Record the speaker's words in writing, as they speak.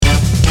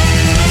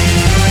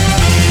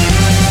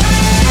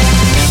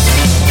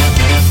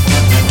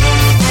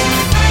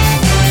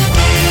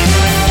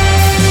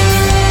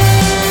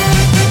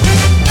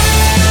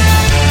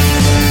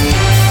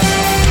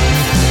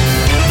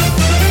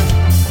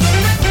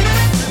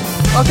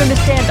Welcome to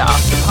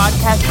Standoff, the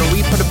podcast where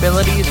we put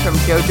abilities from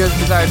JoJo's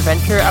Bizarre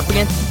Adventure up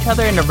against each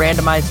other in a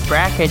randomized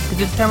bracket to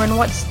determine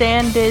what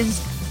stand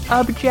is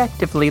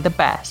objectively the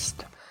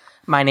best.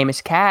 My name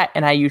is Kat,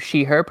 and I use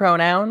she, her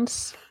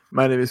pronouns.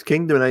 My name is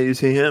Kingdom, and I use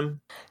he, him.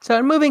 So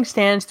in moving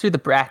stands through the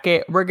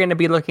bracket, we're going to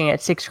be looking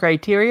at 6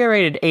 criteria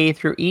rated A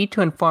through E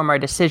to inform our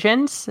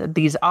decisions.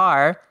 These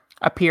are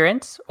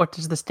appearance, what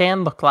does the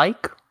stand look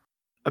like?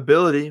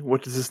 Ability,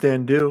 what does the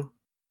stand do?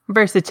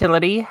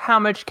 Versatility, how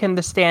much can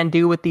the stand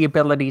do with the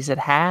abilities it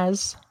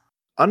has?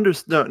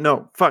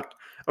 Fuck.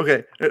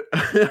 Okay,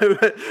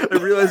 I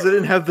realized I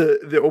didn't have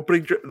the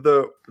opening,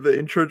 the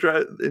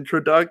intro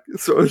doc,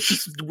 so I was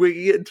just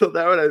winging it until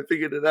now, and I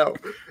figured it out.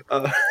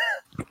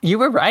 You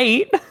were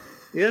right.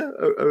 Yeah,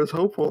 I was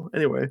hopeful.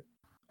 Anyway,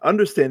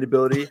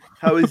 understandability,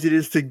 how easy it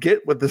is to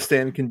get what the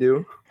stand can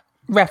do.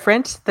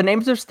 Reference, the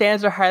names of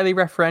stands are highly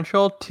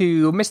referential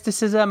to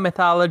mysticism,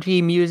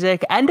 mythology,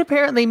 music, and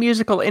apparently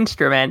musical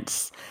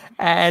instruments.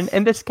 And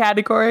in this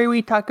category,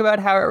 we talk about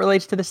how it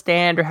relates to the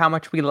stand or how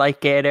much we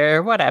like it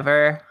or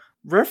whatever.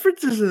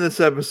 References in this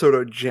episode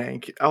are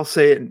jank. I'll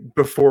say it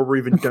before we're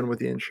even done with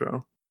the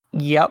intro.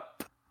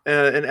 Yep.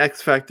 An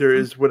X factor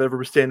is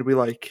whatever stand we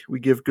like, we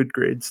give good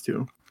grades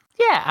to.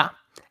 Yeah.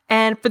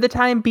 And for the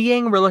time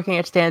being, we're looking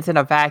at stands in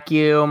a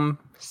vacuum,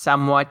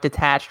 somewhat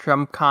detached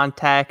from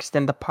context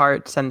and the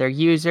parts and their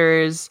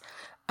users.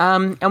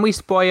 And we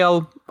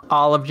spoil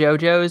all of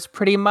JoJo's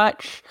pretty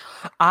much.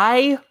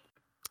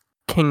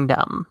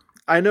 Kingdom.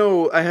 I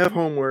know, I have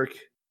homework.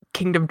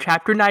 Kingdom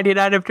Chapter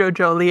 99 of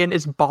JoJolion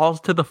is balls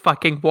to the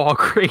fucking wall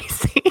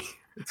crazy.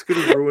 It's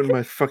gonna ruin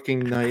my fucking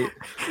night.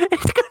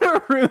 It's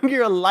gonna ruin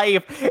your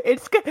life.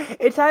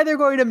 It's either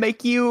going to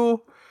make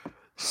you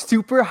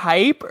super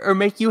hype or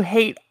make you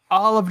hate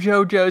all of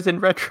JoJo's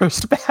in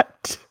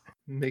retrospect.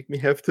 Make me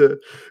have to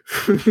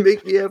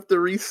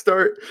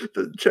restart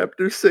the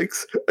chapter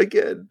 6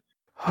 again.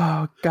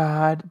 Oh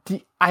God,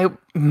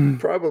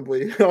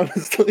 Probably,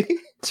 honestly.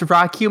 It's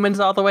rock humans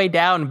all the way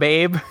down,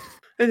 babe.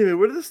 Anyway,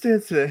 what are the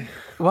stands today?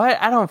 What?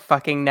 I don't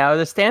fucking know.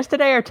 The stands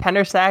today are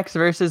Tenor Sax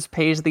versus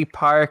Paisley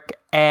Park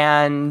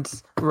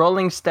and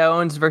Rolling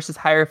Stones versus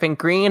Hierophant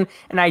Green,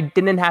 and I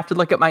didn't have to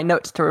look at my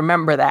notes to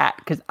remember that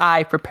because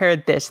I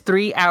prepared this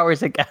 3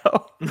 hours ago.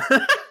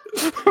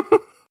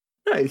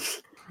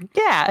 Nice.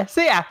 Yeah,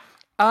 so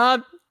yeah.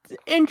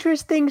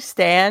 Interesting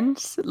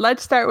stands.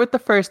 Let's start with the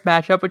first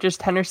matchup, which is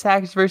Tenor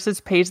Sax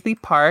versus Paisley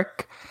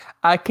Park.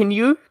 Can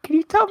you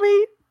tell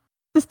me,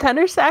 does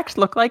Tenor Sax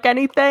look like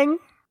anything?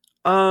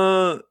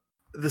 The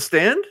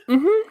stand?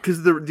 Mm-hmm.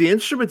 Because the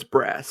instrument's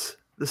brass.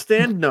 The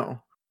stand,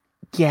 no.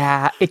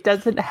 Yeah, it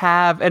doesn't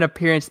have an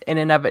appearance in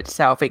and of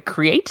itself. It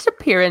creates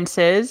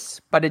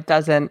appearances, but it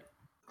doesn't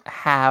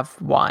have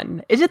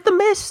one. Is it the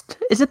mist?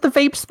 Is it the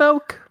vape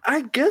smoke?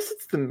 I guess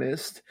it's the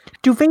mist.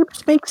 Do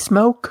vapes make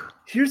smoke?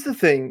 Here's the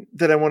thing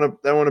that I want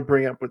to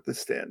bring up with this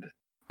stand,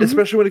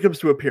 especially when it comes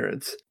to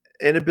appearance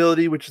and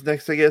ability, which is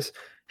next, I guess.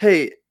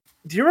 Hey,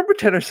 do you remember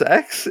tenor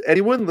sax?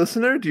 Anyone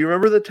listener? Do you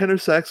remember that tenor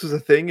sax was a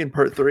thing in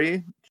part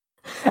 3?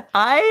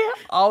 I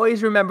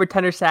always remember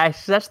tenor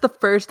sax. That's the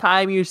first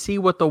time you see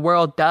what the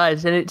world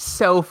does, and it's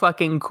so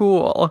fucking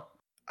cool.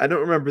 I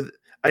don't remember.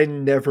 I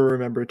never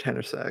remember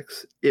tenor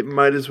sax. It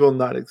might as well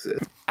not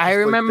exist. I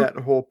remember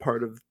that whole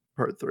part of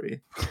part 3.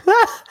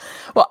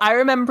 Well, I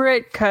remember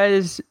it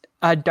because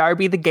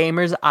Darby the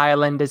Gamer's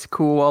Island is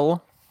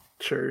cool.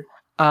 Sure.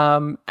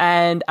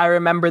 And I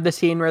remember the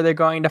scene where they're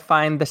going to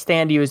find the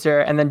stand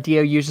user, and then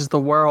Dio uses the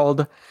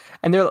world,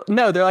 and they're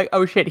like,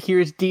 oh shit,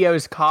 here's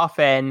Dio's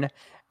coffin,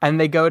 and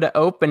they go to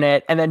open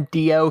it, and then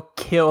Dio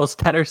kills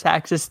Tenor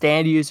Sax's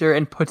stand user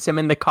and puts him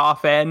in the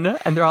coffin,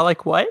 and they're all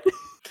like, what?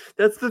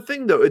 That's the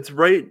thing, though. It's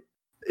right.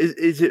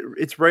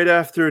 It's right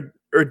after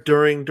or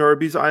during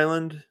Darby's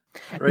Island,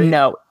 right?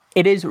 No,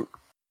 it is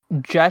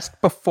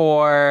just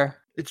before.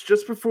 It's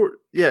just before.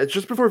 Yeah, it's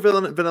just before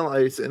Vanilla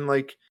Ice, and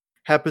like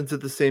happens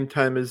at the same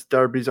time as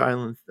Darby's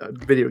Island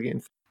video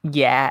game.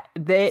 Yeah,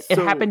 it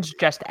happens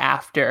just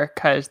after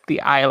because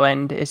the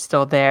island is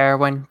still there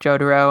when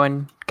Jotaro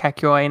and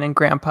Kakyoin and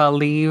Grandpa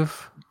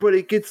leave. But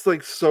it gets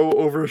like so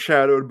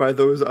overshadowed by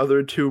those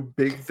other two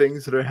big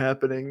things that are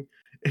happening.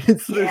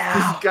 It's this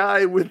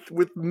guy with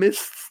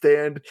mist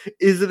stand.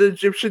 Is it an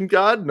Egyptian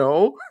god?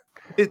 No.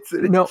 It's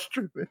an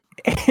instrument.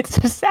 It's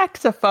a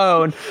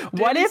saxophone.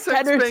 What if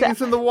Tenor Sax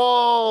in the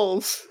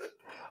walls?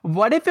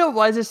 What if it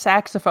was a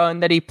saxophone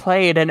that he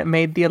played and it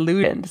made the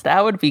illusions?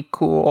 That would be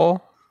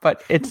cool.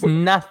 But it's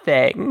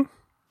nothing.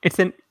 It's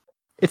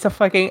a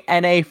fucking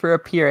NA for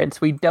appearance.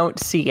 We don't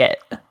see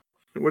it.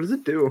 What does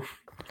it do?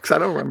 Because I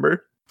don't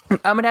remember.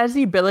 It has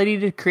the ability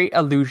to create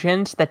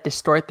illusions that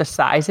distort the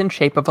size and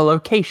shape of a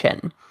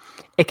location.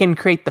 It can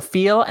create the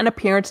feel and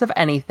appearance of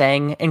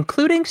anything,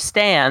 including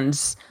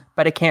stands,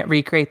 but it can't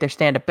recreate their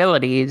stand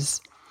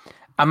abilities.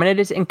 And it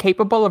is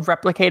incapable of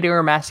replicating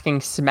or masking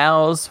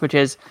smells, which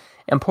is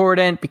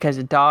important because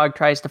a dog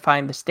tries to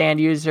find the stand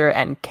user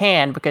and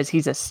can because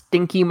he's a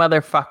stinky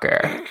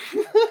motherfucker.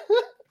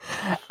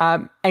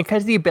 And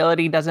because the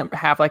ability doesn't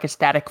have like a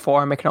static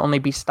form, it can only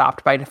be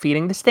stopped by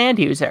defeating the stand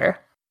user.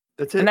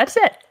 That's it. And that's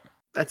it.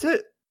 That's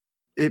it.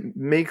 It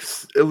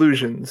makes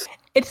illusions.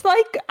 It's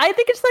like, I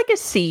think it's like a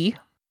C,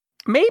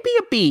 maybe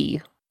a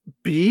B.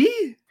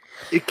 B?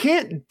 It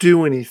can't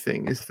do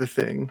anything is the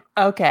thing.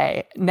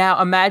 Okay,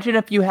 now imagine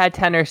if you had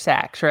tenor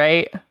sax,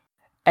 right?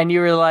 And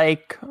you were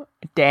like,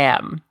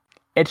 damn,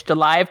 it's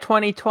July of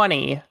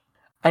 2020.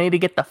 I need to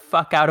get the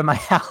fuck out of my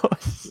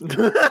house.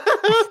 And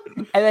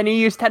then you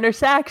use tenor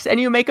sax and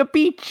you make a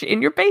beach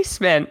in your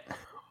basement.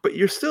 But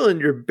you're still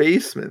in your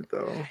basement,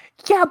 though.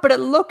 Yeah, but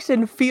it looks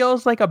and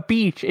feels like a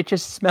beach. It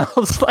just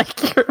smells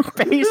like your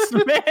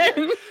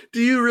basement.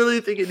 Do you really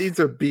think it needs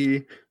a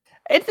B?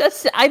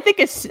 I think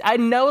it's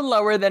no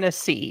lower than a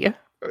C.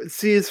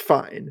 C is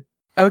fine.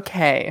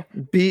 Okay.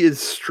 B is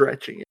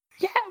stretching it.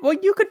 Yeah, well,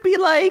 you could be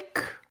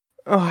like,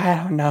 oh, I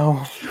don't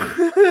know.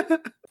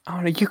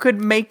 You could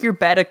make your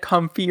bed a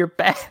comfier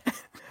bed.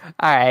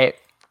 All right.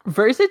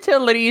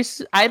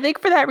 Versatility's, I think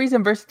for that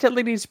reason,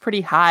 versatility is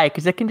pretty high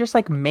because it can just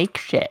like make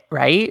shit,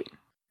 right?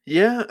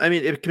 Yeah, I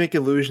mean, it can make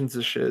illusions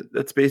of shit.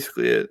 That's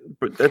basically it.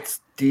 But that's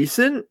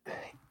decent.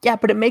 Yeah,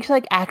 but it makes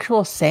like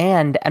actual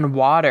sand and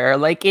water.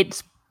 Like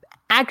it's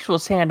actual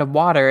sand and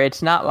water.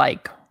 It's not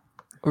like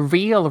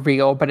real,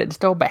 but it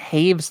still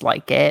behaves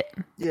like it.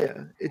 Yeah,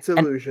 it's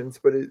illusions,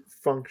 but it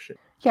functions.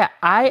 Yeah,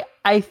 I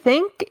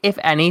think if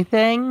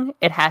anything,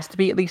 it has to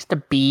be at least a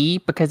B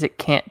because it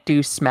can't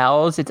do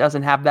smells. It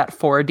doesn't have that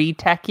 4D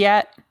tech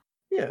yet.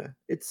 Yeah,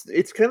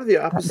 it's kind of the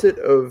opposite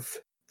of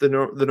the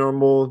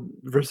normal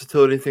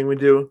versatility thing we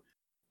do,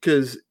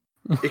 because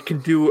it can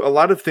do a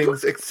lot of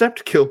things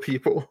except kill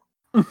people,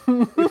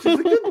 which is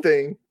a good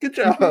thing. Good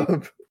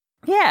job.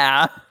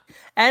 Yeah,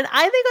 and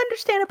I think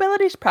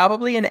understandability is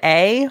probably an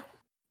A.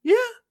 Yeah,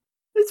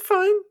 it's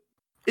fine.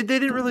 They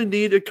didn't really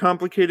need a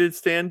complicated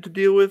stand to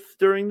deal with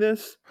during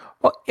this.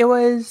 Well,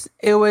 it's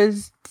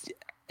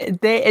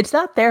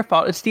not their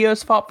fault. It's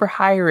Dio's fault for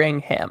hiring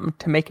him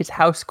to make his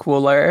house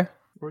cooler.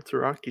 Or it's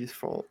Araki's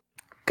fault.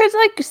 Because,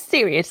 like,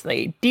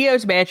 seriously,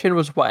 Dio's mansion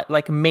was what?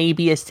 Like,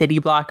 maybe a city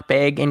block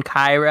big in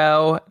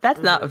Cairo?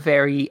 That's not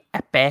very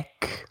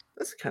epic.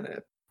 That's kind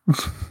of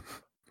epic.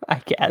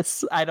 I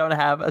guess. I don't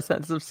have a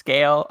sense of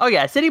scale. Oh,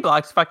 yeah, city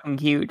block's fucking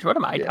huge. What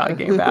am I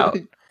talking about?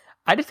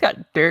 I just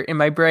got dirt in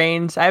my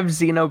brains. I have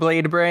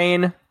Xenoblade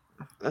brain.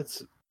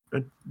 That's a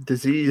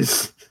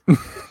disease.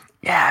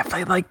 Yeah, I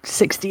played like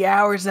 60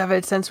 hours of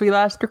it since we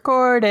last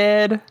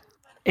recorded.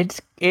 It's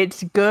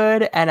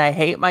good, and I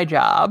hate my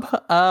job.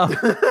 Tell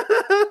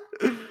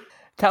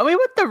me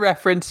what the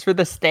reference for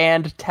the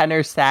stand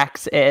tenor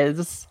sax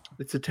is.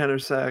 It's a tenor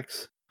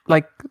sax.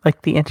 Like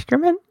the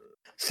instrument?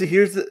 See,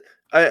 here's the...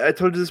 I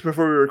told you this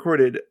before we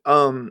recorded.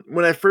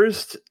 When I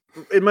first...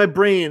 In my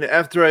brain,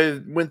 after I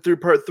went through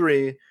part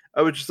 3...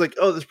 I was just like,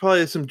 oh, there's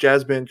probably some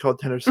jazz band called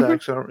tenor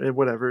sax.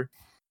 Whatever.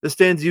 The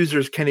stand's user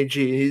is Kenny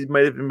G. He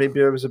might have been, maybe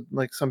it was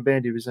like some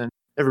band he was in.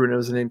 Everyone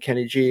knows the name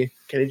Kenny G.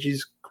 Kenny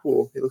G's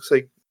cool. He looks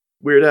like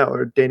Weird Al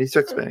or Danny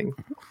Sexbang.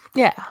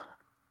 Yeah.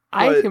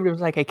 I assumed it was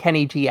like a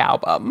Kenny G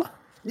album.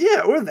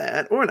 Yeah, or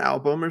that. Or an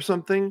album or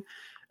something.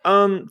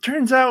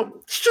 Turns out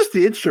it's just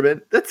the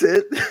instrument. That's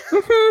it.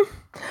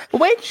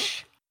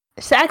 Which,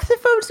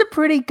 saxophone's a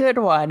pretty good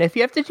one. If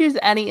you have to choose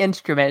any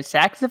instrument,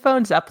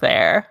 saxophone's up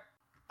there.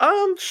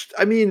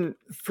 I mean,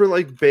 for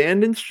like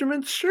band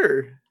instruments,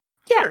 sure.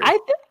 Yeah, sure.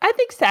 I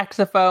think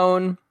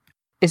saxophone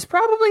is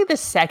probably the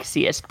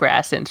sexiest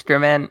brass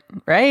instrument,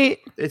 right?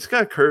 It's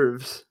got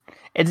curves.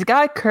 It's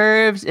got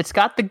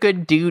the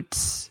good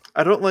doots.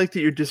 I don't like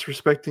that you're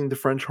disrespecting the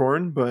French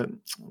horn, but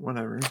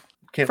whatever.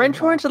 French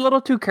horn's a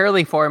little too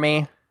curly for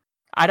me.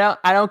 I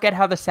don't get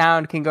how the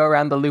sound can go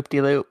around the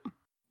loop-de-loop.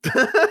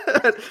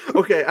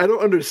 Okay, I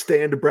don't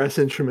understand brass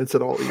instruments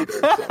at all either.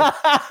 So.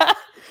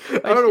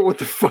 I don't know what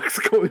the fuck's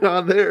going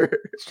on there.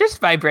 It's just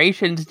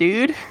vibrations,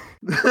 dude.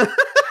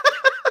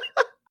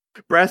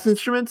 Brass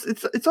instruments,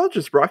 it's all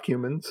just rock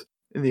humans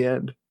in the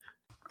end.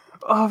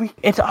 Oh,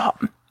 it's all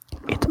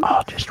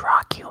just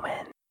rock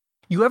human.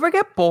 You ever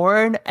get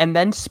born and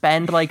then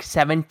spend like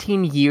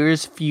 17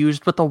 years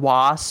fused with a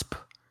wasp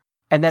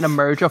and then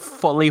emerge a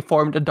fully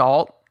formed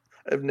adult?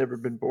 I've never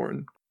been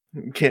born.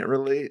 Can't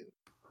relate.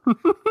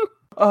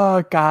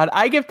 Oh god,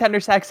 I give tenor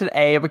sax an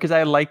A because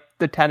I like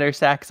the tenor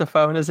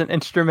saxophone as an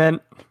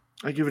instrument.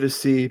 I give it a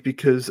C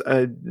because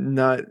I'm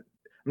not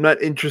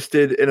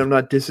interested and I'm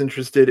not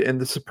disinterested,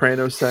 and the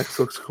soprano sax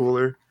looks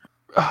cooler.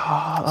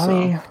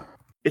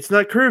 It's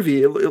not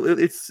curvy.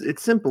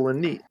 It's simple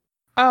and neat.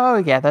 Oh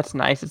yeah, that's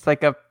nice.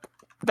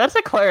 That's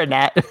a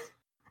clarinet.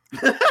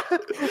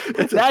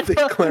 That's a thick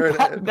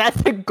clarinet.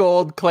 That's a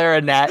gold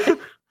clarinet.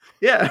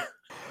 Yeah.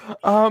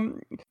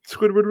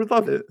 Squidward would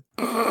love it.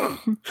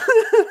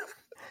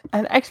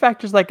 And X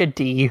Factor's like a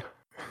D.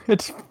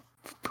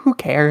 Who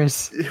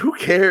cares? Who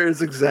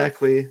cares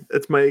exactly?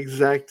 That's my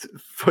exact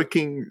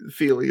fucking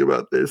feeling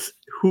about this.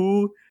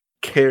 Who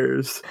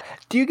cares?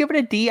 Do you give it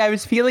a D? I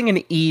was feeling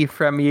an E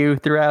from you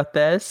throughout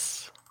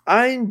this.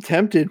 I'm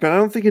tempted, but I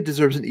don't think it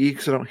deserves an E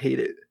because I don't hate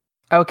it.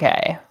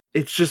 Okay.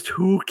 It's just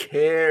who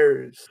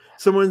cares?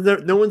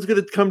 No one's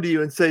gonna come to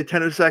you and say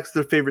Tenor Sax is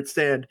their favorite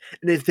stand,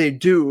 and if they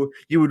do,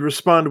 you would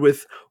respond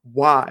with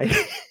why.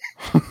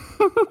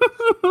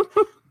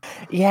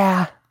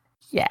 Yeah.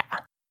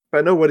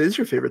 I know, what is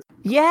your favorite?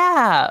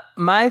 Yeah,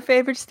 my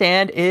favorite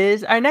stand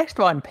is our next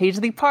one,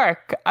 Paisley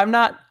Park. I'm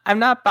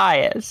not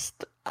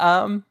biased.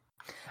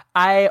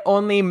 I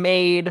only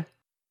made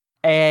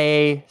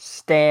a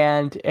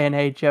stand in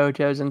a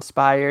JoJo's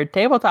inspired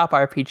tabletop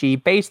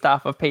RPG based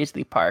off of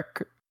Paisley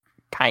Park,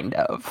 kind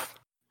of.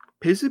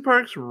 Paisley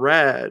Park's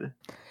rad.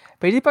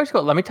 Paisley Park's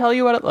cool. Let me tell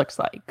you what it looks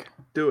like.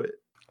 Do it.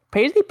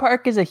 Paisley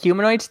Park is a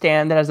humanoid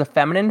stand that has a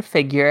feminine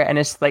figure and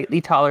is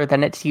slightly taller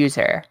than its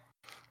user.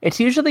 It's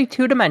usually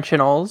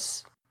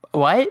 2-dimensionals.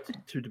 What?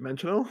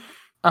 2-dimensional?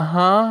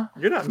 Uh-huh.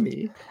 You're not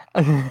me.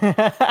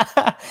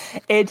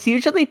 It's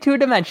usually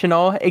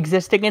 2-dimensional,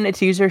 existing in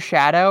its user's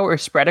shadow or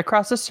spread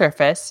across the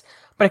surface,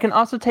 but it can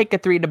also take a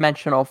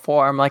 3-dimensional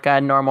form like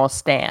a normal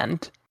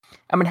stand.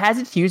 It has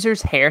its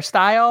user's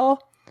hairstyle,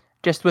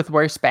 just with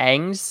worse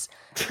bangs.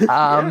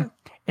 Yeah.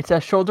 It's a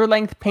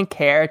shoulder-length pink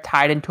hair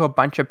tied into a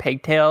bunch of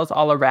pigtails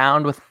all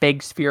around with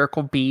big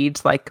spherical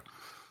beads like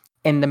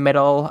in the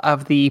middle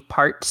of the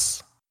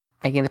parts,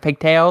 making the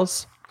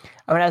pigtails.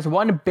 It has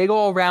one big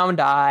old round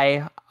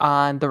eye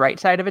on the right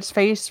side of its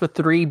face with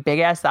 3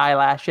 big-ass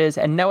eyelashes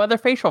and no other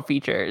facial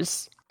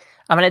features.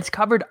 It's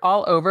covered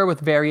all over with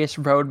various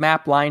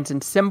roadmap lines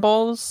and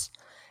symbols.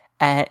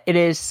 And it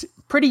is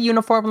pretty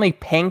uniformly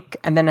pink,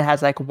 and then it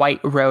has like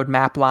white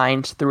roadmap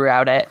lines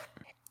throughout it.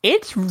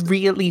 It's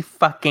really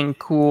fucking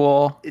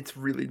cool. It's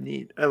really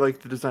neat. I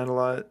like the design a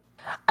lot.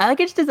 I like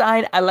its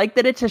design. I like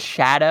that it's a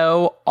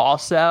shadow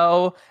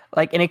also,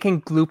 and it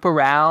can gloop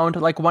around.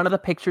 Like, one of the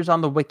pictures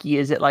on the wiki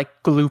is it,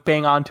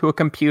 glooping onto a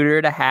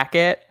computer to hack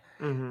it,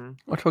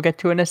 which we'll get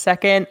to in a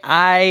second.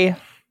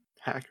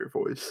 Hacker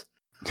voice.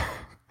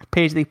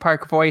 Paisley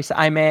Park voice,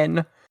 I'm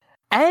in.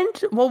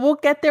 And, we'll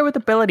get there with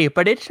ability,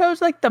 but it shows,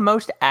 the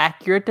most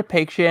accurate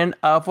depiction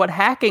of what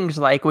hacking's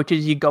like, which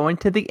is you go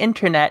into the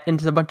internet,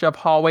 into a bunch of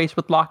hallways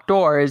with locked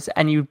doors,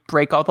 and you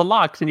break all the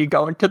locks, and you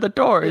go into the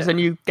doors,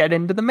 and you get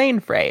into the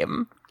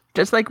mainframe.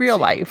 Just like real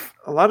life.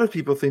 A lot of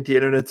people think the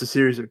internet's a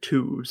series of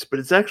tubes, but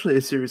it's actually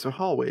a series of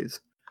hallways.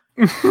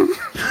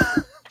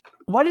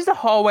 What is a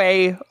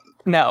hallway?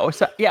 No.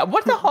 So, yeah,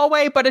 what's a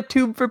hallway but a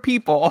tube for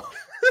people?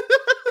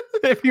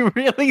 If you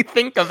really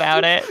think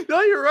about it.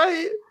 No, you're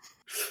right.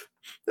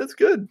 That's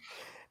good.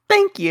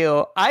 Thank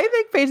you. I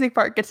think Paisley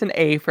Park gets an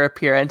A for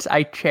appearance.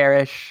 I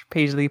cherish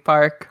Paisley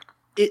Park.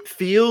 It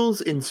feels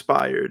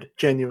inspired,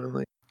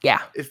 genuinely. Yeah.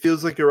 It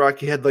feels like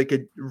Araki had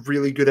a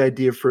really good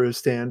idea for a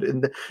stand,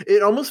 and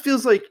it almost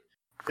feels like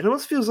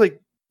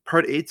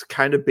Part 8's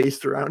kind of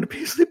based around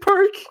Paisley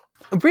Park.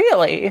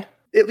 Really?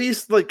 At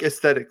least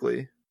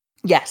aesthetically.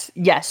 Yes.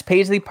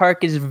 Paisley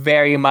Park is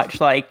very much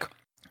like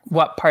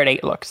what Part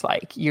 8 looks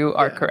like. You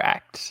are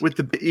correct.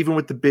 Even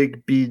with the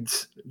big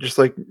beads, just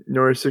like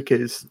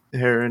Norisuke's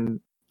hair, and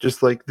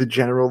just the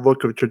general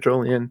look of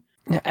JoJolion.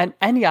 And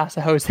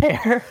Yasuho's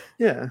hair.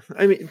 Yeah.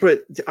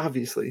 But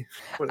obviously.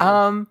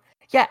 Whatever.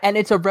 Yeah, and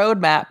it's a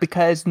roadmap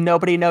because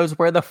nobody knows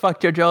where the fuck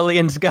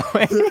JoJolion's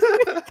going.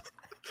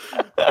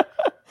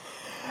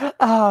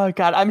 Oh,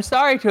 God. I'm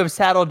sorry to have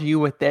saddled you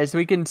with this.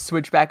 We can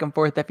switch back and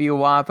forth if you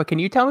want, but can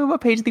you tell me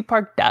what Paisley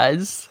Park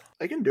does?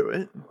 I can do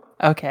it.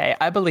 Okay,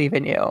 I believe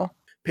in you.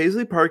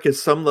 Paisley Park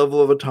has some level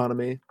of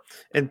autonomy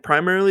and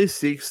primarily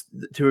seeks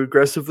to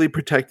aggressively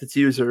protect its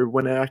user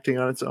when acting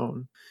on its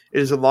own. It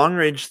is a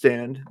long-range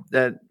stand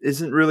that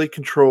isn't really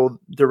controlled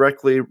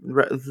directly.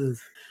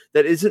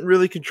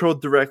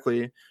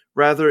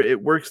 Rather,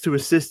 it works to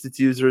assist its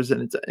users,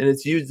 and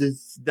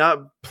it's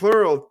not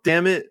plural.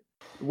 Damn it!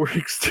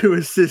 Works to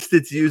assist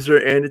its user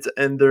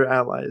and their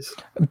allies.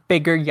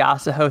 Bigger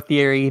Yasuho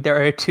theory.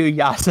 There are 2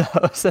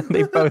 Yasuhos, and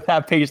they both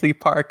have Paisley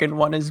Park, and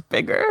one is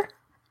bigger.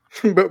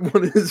 But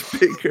one is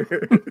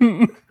bigger.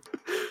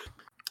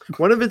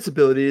 One of its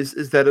abilities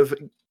is that of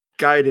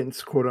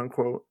guidance, quote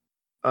unquote.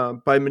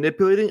 By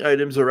manipulating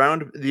items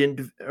around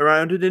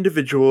an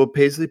individual,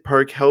 Paisley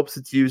Park helps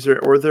its user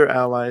or their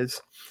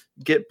allies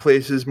get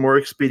places more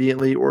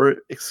expediently or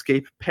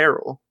escape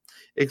peril.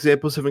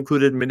 Examples have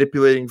included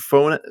manipulating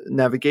phone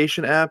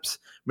navigation apps,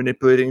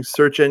 manipulating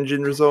search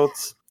engine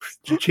results,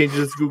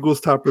 changes Google's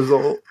top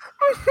result,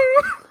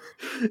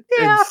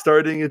 and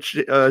starting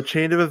a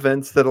chain of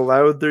events that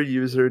allowed their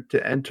user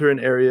to enter an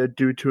area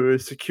due to a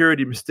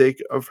security mistake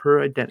of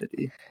her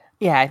identity.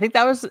 Yeah, I think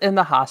that was in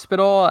the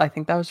hospital. I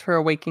think that was for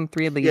Awakening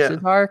 3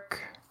 Lisa's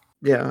arc.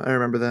 Yeah, I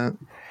remember that.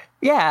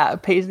 Yeah,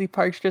 Paisley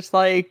Park's just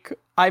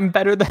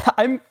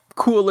I'm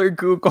cooler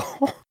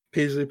Google.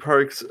 Paisley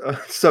Park's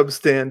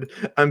substand,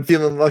 I'm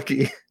feeling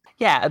lucky.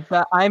 Yeah,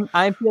 the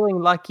I'm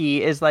feeling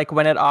lucky is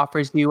when it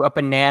offers you a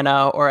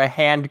banana or a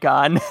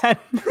handgun and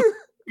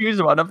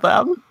use one of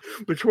them.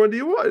 Which one do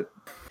you want?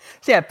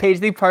 So yeah,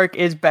 Paisley Park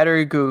is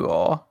better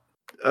Google.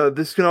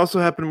 This can also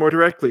happen more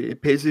directly.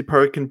 Paisley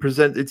Park can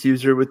present its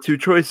user with 2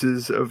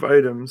 choices of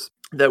items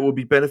that will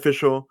be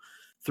beneficial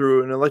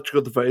through an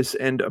electrical device,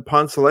 and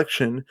upon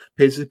selection,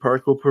 Paisley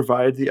Park will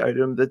provide the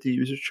item that the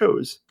user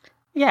chose.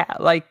 Yeah,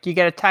 like you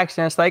get a text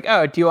and it's like,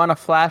 oh, do you want a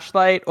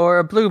flashlight or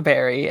a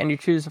blueberry? And you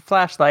choose a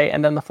flashlight,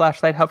 and then the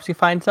flashlight helps you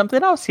find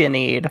something else you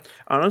need.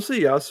 Honestly,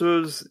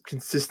 Yasuo's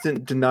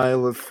consistent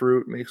denial of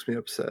fruit makes me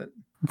upset.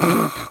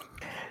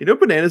 You know,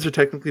 bananas are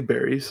technically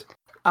berries.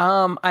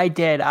 I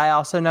did. I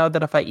also know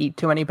that if I eat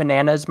too many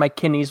bananas, my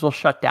kidneys will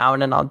shut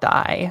down and I'll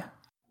die.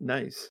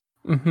 Nice.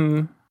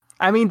 Mm-hmm.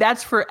 I mean,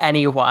 that's for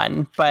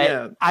anyone, but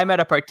Yeah. I'm at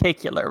a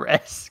particular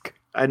risk.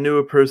 I knew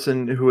a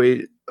person who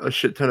ate a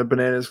shit ton of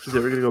bananas because they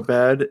were gonna go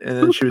bad, and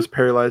then she was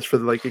paralyzed for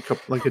like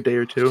a day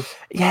or two.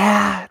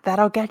 Yeah,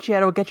 that'll get you.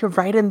 It'll get you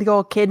right in the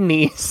old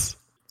kidneys.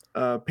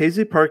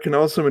 Paisley Park can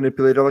also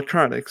manipulate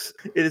electronics.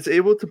 It is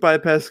able to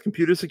bypass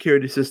computer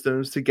security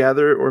systems to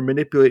gather or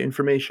manipulate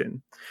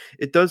information.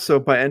 It does so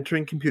by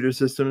entering computer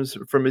systems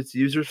from its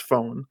user's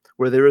phone,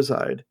 where they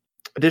reside.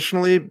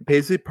 Additionally,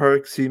 Paisley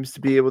Park seems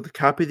to be able to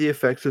copy the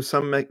effects of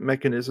some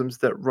mechanisms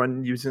that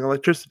run using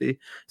electricity,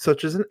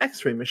 such as an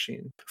X-ray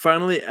machine.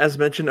 Finally, as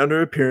mentioned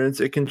under appearance,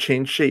 it can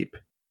change shape.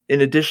 In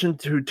addition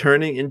to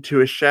turning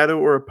into a shadow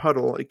or a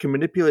puddle, it can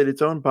manipulate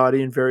its own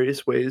body in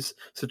various ways,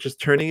 such as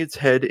turning its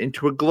head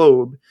into a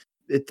globe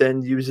it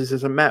then uses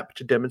as a map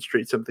to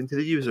demonstrate something to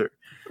the user.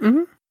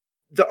 Mm-hmm.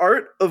 The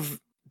art of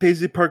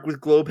Paisley Park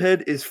with globe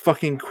head is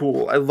fucking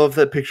cool. I love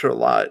that picture a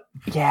lot.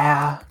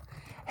 Yeah.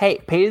 Hey,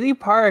 Paisley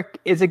Park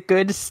is a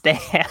good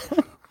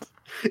stand.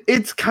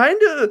 It's kind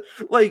of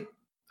like,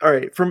 all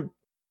right, from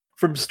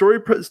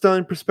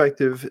storytelling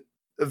perspective,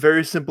 a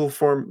very simple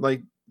form,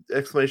 like,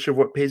 explanation of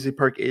what Paisley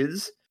Park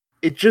is.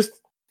 It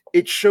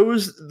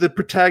shows the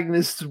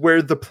protagonists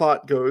where the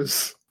plot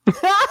goes.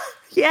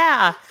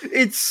 Yeah.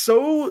 It's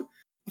so,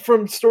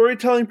 from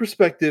storytelling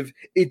perspective,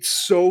 it's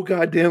so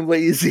goddamn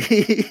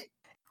lazy.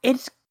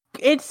 It's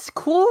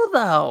cool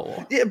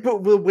though. Yeah,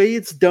 but the way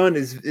it's done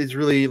is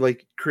really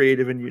like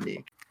creative and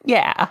unique.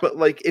 Yeah. But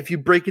like if you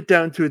break it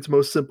down to its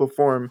most simple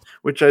form,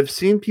 which I've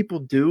seen people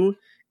do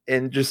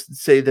and just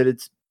say that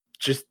it's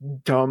just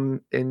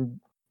dumb and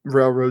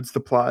railroads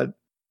the plot.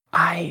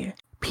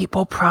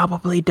 People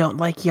probably don't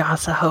like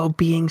Yasuo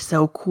being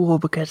so cool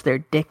because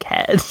they're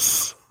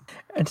dickheads.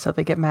 And so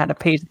they get mad at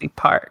Paisley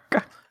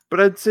Park. But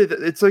I'd say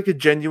that it's like a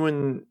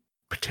genuine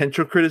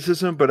potential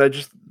criticism, but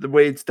the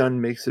way it's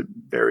done makes it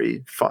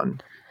very fun.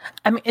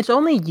 I mean, it's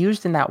only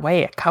used in that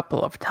way a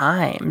couple of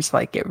times.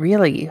 Like, it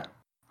really,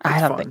 I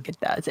don't think it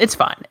does. It's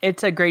fun.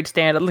 It's a great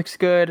stand. It looks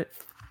good,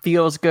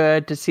 feels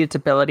good to see its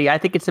ability. I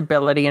think its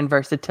ability and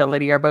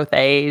versatility are both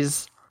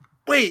A's.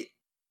 Wait,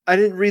 I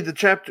didn't read the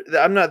chapter.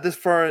 I'm not this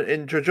far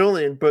in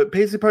Dragolian, but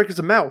Paisley Park is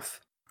a mouth.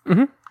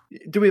 Mm-hmm.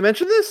 Do we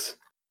mention this?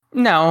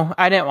 No,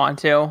 I didn't want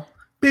to.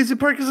 Paisley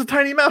Park is a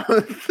tiny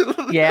mouth.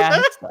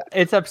 Yeah,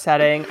 it's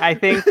upsetting. I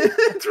think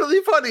it's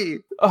really funny.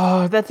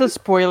 Oh, that's a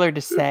spoiler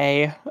to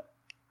say.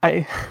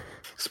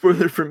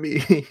 Spoiler for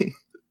me.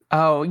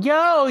 Oh,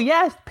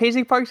 yes,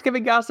 Paisley Park's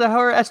giving Yasuo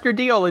her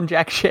estradiol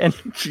injection.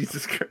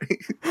 Jesus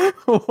Christ.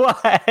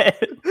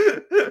 What?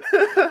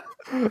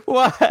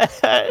 What?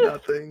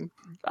 Nothing.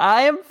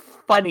 I am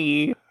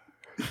funny.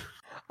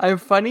 I'm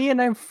funny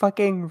and I'm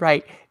fucking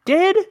right.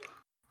 Did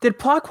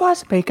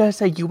Plotquas make us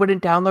say you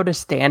wouldn't download a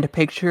stand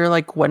picture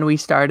like when we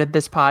started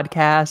this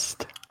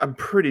podcast? I'm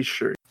pretty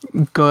sure.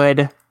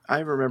 Good. I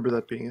remember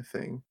that being a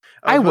thing.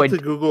 I was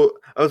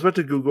about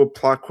to Google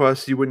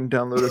Plotquas, you wouldn't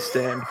download a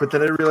stand, but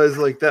then I realized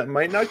like that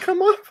might not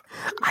come up.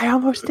 I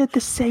almost did the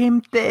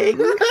same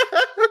thing.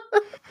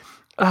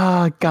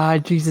 Oh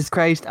God, Jesus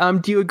Christ.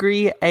 Do you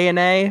agree? A and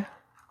A?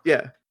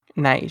 Yeah.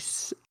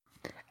 Nice.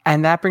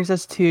 And that brings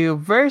us to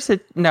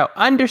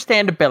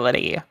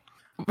understandability,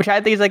 which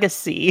I think is like a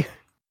C.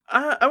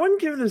 I wouldn't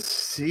give it a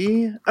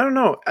C. I don't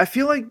know. I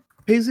feel like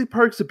Paisley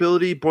Park's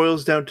ability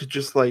boils down to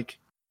just like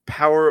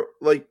power,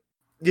 like,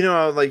 you know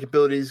how like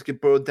abilities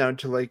get boiled down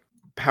to like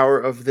power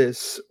of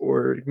this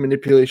or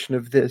manipulation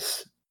of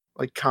this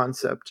like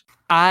concept.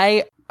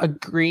 I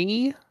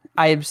agree.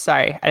 I'm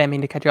sorry, I didn't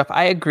mean to cut you off.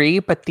 I agree,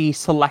 but the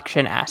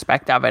selection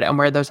aspect of it and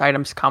where those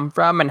items come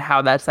from and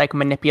how that's like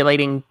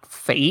manipulating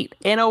fate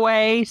in a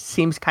way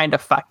seems kind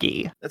of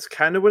fucky. That's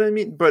kind of what I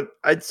mean, but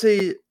I'd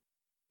say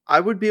I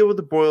would be able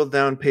to boil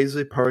down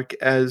Paisley Park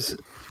as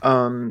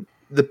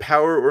the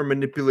power or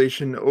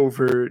manipulation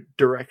over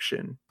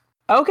direction.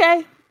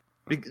 Okay.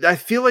 I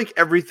feel like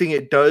everything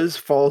it does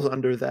falls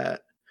under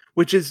that,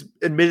 which is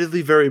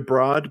admittedly very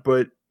broad,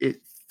 but it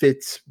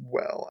fits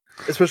well,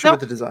 especially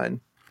with the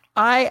design.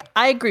 I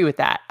agree with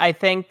that. I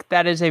think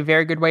that is a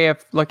very good way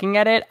of looking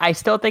at it. I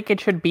still think it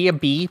should be a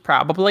B,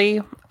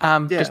 probably,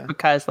 just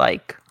because,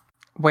 like,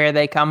 where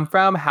they come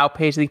from, how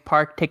Paisley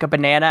Park take a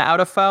banana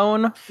out of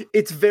phone.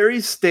 It's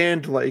very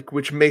stand-like,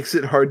 which makes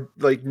it hard,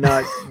 like,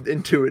 not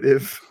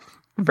intuitive.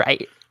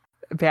 Right.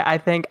 Yeah, I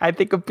think a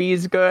B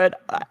is good.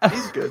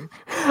 B's good.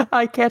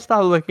 I can't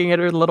stop looking at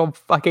her little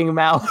fucking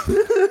mouth.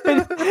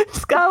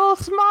 She's got a little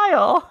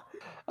smile.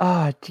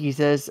 Oh,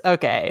 Jesus.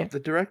 Okay. The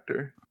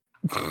director.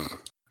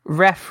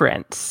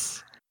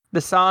 Reference.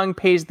 The song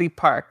Paisley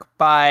Park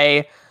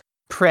by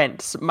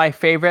Prince, my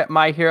favorite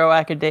My Hero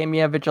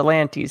Academia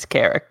Vigilantes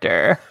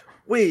character.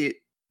 Wait,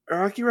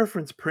 Araki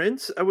referenced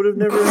Prince? I would have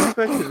never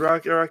expected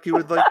Araki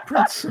would like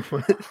Prince.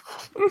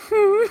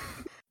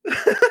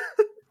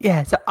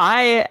 Yeah, so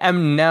I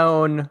am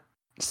known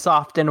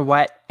soft and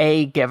wet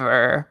A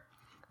giver,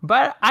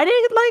 but I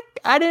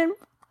didn't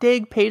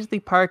dig Paisley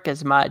Park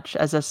as much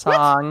as a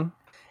song. What?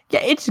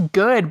 Yeah, it's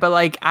good, but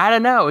like I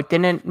don't know, it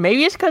didn't.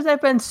 Maybe it's because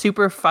I've been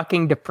super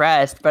fucking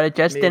depressed, but it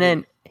just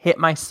didn't hit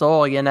my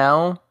soul, you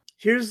know.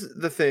 Here's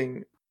the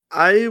thing: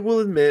 I will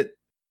admit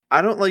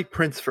I don't like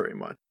Prince very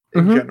much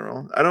in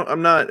general.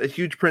 I'm not a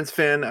huge Prince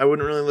fan. I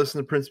wouldn't really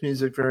listen to Prince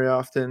music very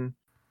often.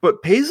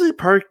 But Paisley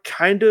Park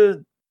kind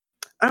of,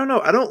 I don't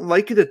know. I don't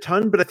like it a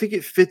ton, but I think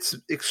it fits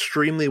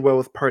extremely well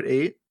with Part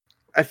 8.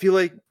 I feel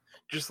like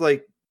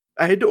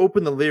I had to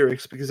open the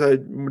lyrics because I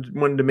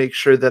wanted to make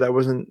sure that I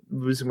wasn't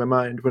losing my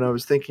mind when I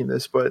was thinking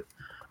this. But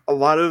a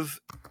lot of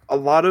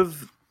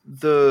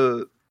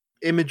the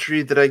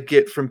imagery that I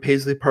get from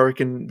Paisley Park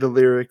and the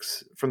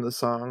lyrics from the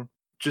song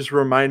just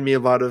remind me a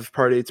lot of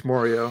Part 8's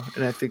Morio,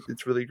 and I think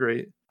it's really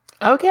great.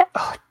 Okay.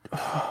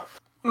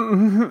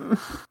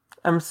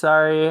 I'm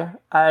sorry.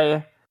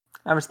 I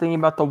was thinking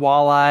about the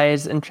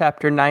walleyes in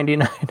chapter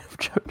 99 of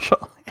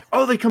JoJo.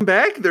 Oh, they come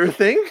back? They're a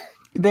thing?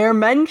 They're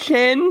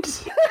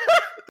mentioned.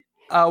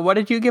 What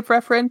did you give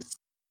reference?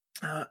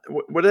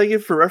 What did I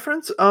give for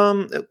reference?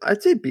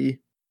 I'd say B.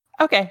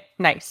 Okay,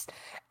 nice.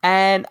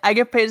 And I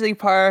give Paisley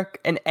Park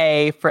an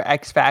A for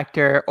X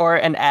Factor, or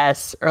an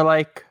S, or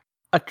like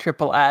a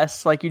triple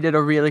S, like you did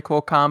a really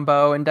cool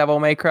combo in Devil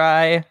May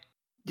Cry.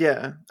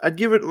 Yeah, I'd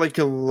give it like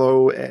a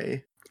low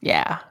A.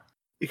 Yeah.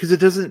 Because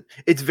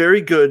it's very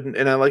good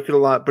and I like it a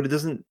lot, but it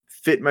doesn't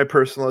fit my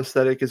personal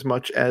aesthetic as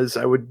much as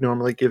I would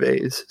normally give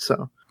A's,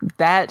 so.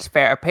 That's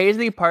fair.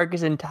 Paisley Park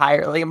is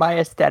entirely my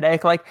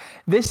aesthetic. Like,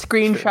 this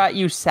screenshot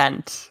you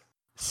sent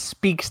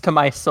speaks to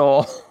my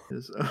soul.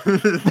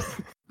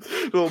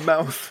 Little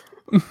mouth.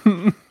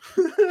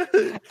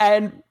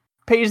 And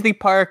Paisley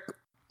Park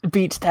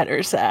beats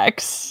tenor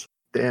sax.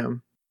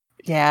 Damn.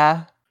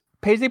 Yeah.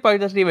 Paisley Park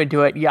doesn't even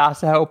do it.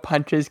 Yasuo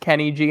punches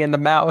Kenny G in the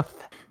mouth.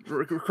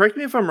 Correct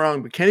me if I'm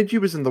wrong, but Kenny G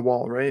was in the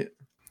wall, right?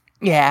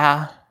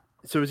 Yeah.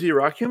 So is he a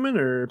rock human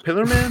or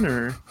Pillar Man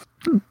or?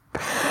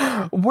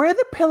 Were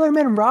the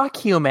Pillarmen rock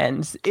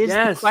humans is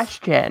the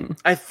question.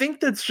 I think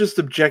that's just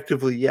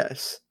objectively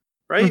yes,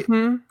 right?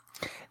 Mm-hmm.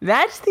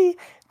 That's the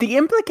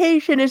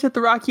implication is that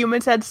the rock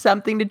humans had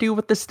something to do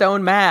with the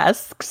stone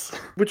masks.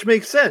 Which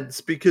makes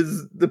sense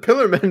because the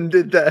Pillarmen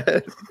did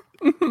that.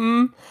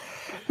 Mm-hmm.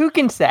 Who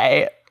can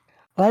say?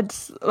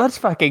 Let's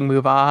fucking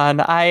move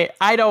on.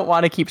 I don't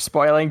want to keep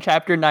spoiling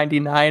chapter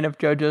 99 of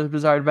JoJo's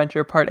Bizarre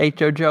Adventure Part 8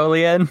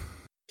 JoJolion.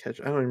 I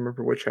don't even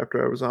remember what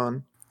chapter I was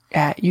on.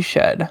 Yeah, you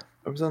should.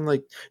 I was on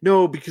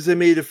no, because I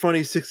made a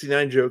funny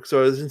 69 joke,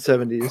 so I was in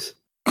 70s.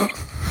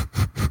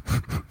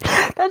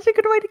 That's a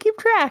good way to keep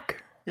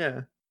track.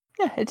 Yeah.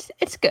 Yeah,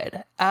 it's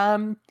good.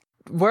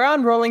 We're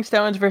on Rolling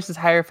Stones versus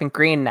Hierophant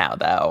Green now,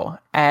 though.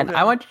 And okay.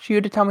 I want you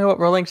to tell me what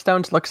Rolling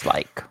Stones looks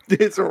like.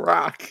 It's a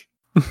rock.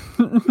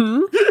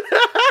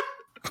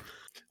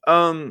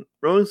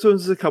 Rolling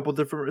Stones has a couple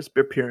different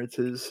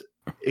appearances.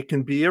 It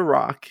can be a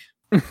rock,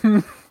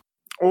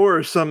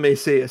 or some may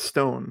say a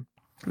stone.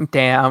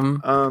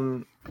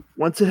 Damn.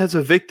 Once it has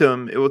a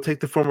victim, it will take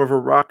the form of a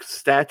rock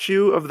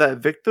statue of that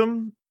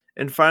victim.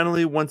 And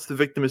finally, once the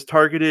victim is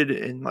targeted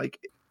and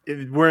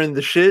we're in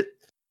the shit,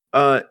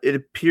 it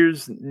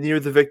appears near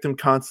the victim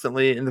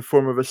constantly in the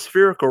form of a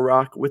spherical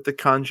rock with the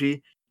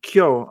kanji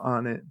Kyo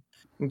on it.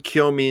 And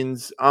Kyo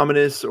means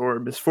ominous or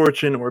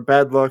misfortune or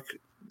bad luck,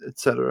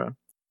 etc.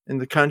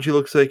 And the kanji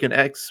looks like an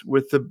X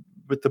with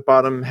the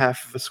bottom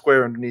half of a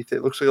square underneath it.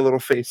 It looks like a little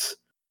face.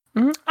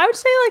 Mm-hmm. I would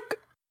say like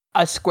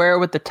a square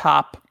with the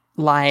top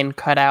line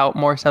cut out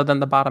more so than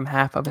the bottom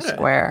half of a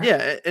square.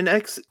 Yeah, an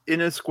X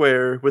in a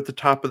square with the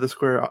top of the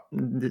square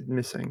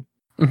missing.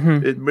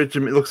 Mm-hmm. Which it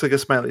looks like a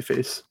smiley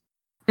face.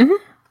 Mm-hmm.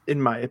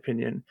 In my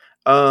opinion.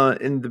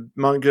 In the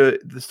manga,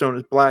 the stone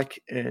is black,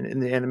 and in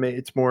the anime,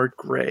 it's more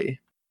gray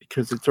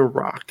because it's a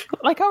rock.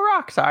 Like how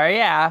rocks are,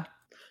 yeah.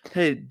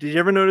 Hey, did you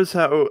ever notice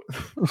how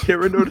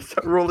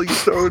Rolling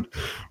Stone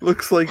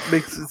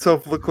makes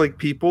itself look like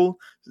people,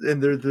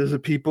 and there's a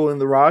people in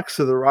the rocks,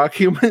 so the rock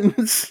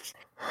humans?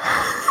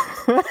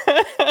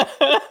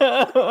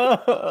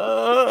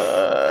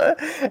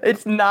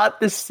 It's not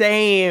the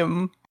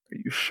same. Are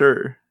you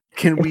sure?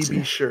 Can we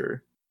be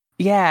sure?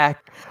 Yeah.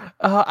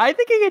 I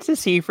think it gets a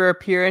C for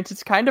appearance.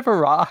 It's kind of a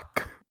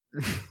rock.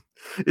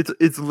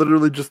 It's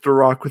literally just a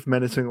rock with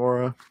menacing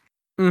aura.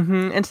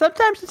 Mm-hmm. And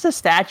sometimes it's a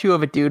statue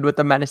of a dude with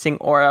a menacing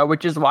aura,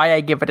 which is why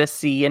I give it a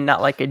C and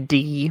not like a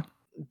D.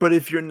 But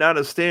if you're not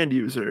a stand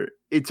user,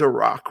 it's a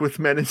rock with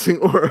menacing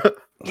aura.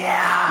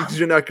 Yeah. Because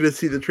you're not going to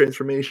see the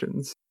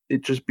transformations.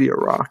 It'd just be a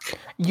rock.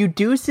 You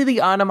do see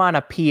the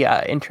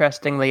onomatopoeia,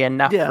 interestingly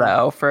enough,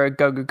 though, for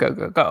go, go, go,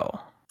 go, go.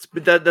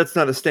 But that's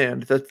not a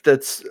stand.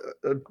 That's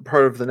a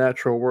part of the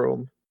natural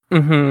world.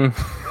 Mm-hmm.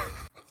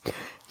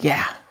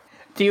 Yeah.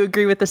 Do you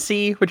agree with the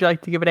C? Would you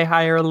like to give it a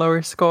higher or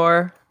lower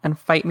score and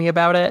fight me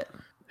about it?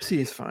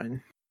 C is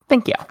fine.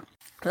 Thank you.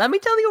 Let me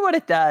tell you what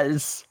it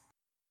does.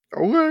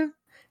 Okay.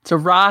 It's a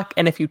rock,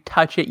 and if you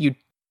touch it, you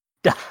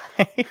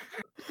die.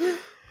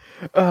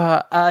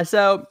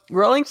 So,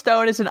 Rolling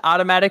Stone is an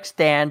automatic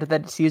stand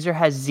that its user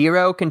has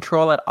zero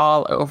control at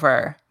all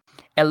over.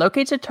 It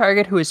locates a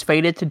target who is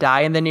fated to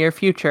die in the near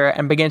future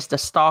and begins to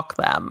stalk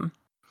them.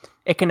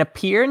 It can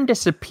appear and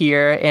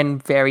disappear in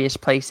various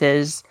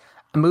places,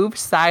 move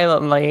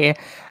silently,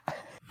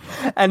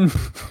 and...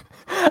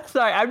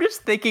 Sorry, I'm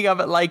just thinking of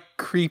it like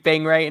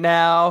creeping right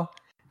now.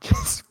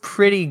 Just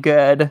pretty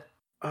good.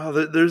 Oh,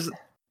 there's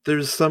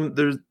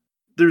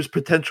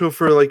potential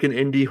for like an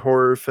indie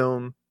horror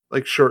film,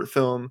 like short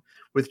film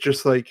with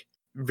just like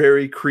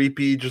very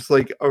creepy, just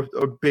like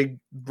a big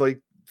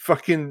like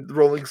fucking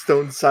Rolling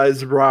Stone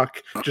sized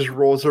rock just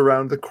rolls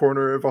around the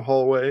corner of a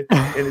hallway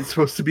and it's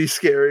supposed to be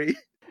scary.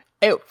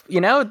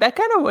 That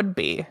kind of would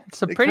be.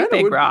 It's a pretty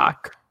big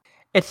rock.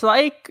 It's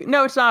like,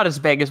 no, it's not as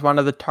big as one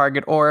of the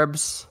target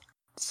orbs.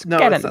 It's not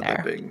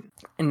that big.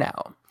 No.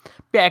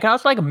 Yeah, it can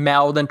also like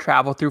meld and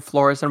travel through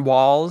floors and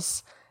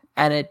walls,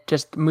 and it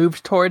just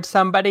moves towards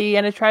somebody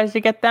and it tries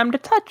to get them to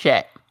touch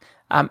it.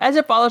 As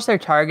it follows their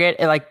target,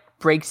 it like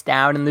breaks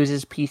down and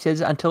loses pieces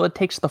until it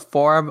takes the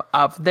form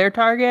of their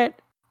target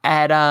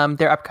at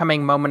their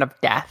upcoming moment of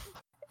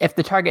death. If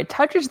the target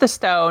touches the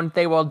stone,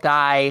 they will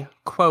die,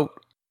 quote,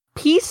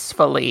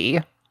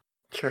 peacefully.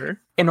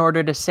 Sure. In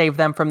order to save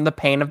them from the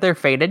pain of their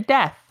fated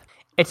death.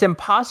 It's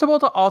impossible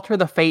to alter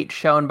the fate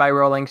shown by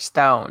Rolling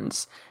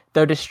Stones,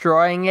 though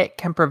destroying it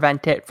can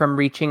prevent it from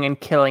reaching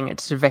and killing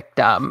its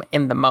victim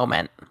in the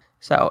moment.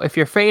 So if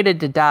you're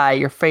fated to die,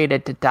 you're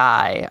fated to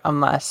die,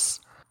 unless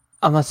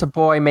a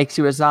boy makes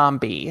you a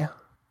zombie.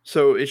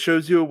 So it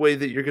shows you a way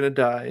that you're going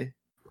to die,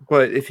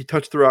 but if you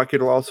touch the rock,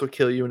 it'll also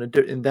kill you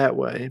in that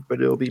way,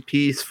 but it'll be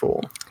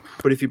peaceful.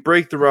 But if you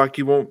break the rock,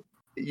 you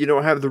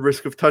don't have the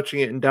risk of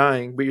touching it and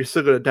dying, but you're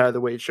still going to die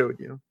the way it showed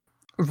you.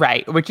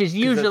 Right, which is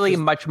usually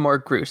much more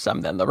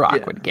gruesome than the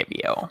rock would give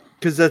you.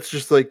 Because that's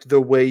just like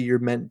the way you're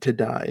meant to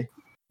die.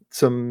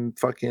 Some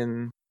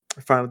fucking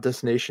Final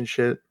Destination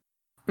shit.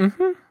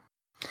 Mm-hmm.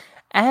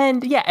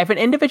 And yeah, if an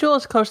individual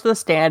is close to the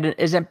stand and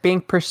isn't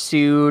being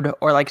pursued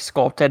or like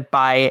sculpted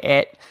by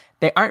it,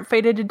 they aren't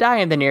fated to die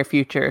in the near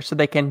future, so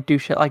they can do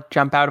shit like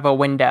jump out of a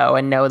window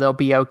and know they'll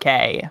be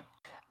okay.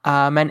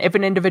 And if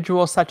an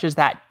individual such as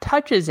that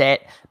touches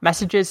it,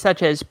 messages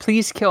such as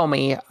 "please kill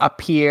me"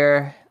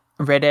 appear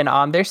written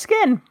on their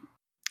skin.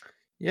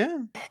 Yeah.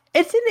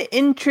 It's an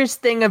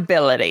interesting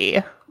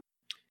ability.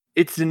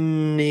 It's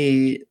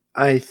neat,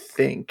 I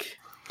think.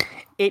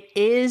 It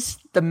is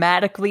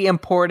thematically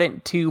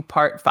important to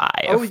Part 5.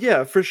 Oh,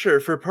 yeah, for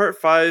sure. For Part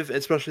 5,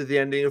 especially the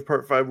ending of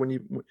Part 5,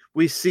 when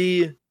we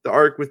see the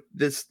arc with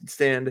this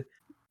stand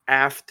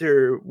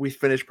after we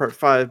finished Part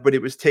 5, but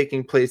it was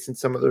taking place in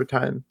some other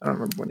time. I don't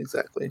remember when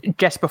exactly.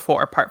 Just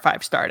before Part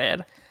 5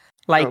 started.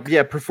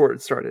 Before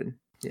it started.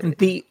 Yeah.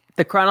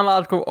 The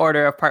chronological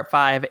order of Part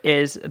 5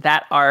 is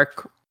that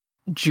arc,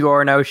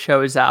 Giorno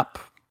shows up.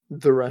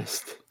 The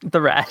rest.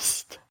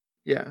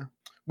 Yeah.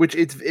 Which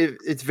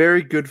it's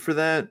very good for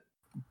that,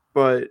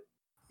 but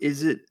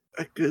is it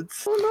a good...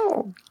 I don't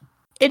know.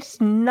 It's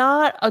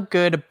not a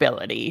good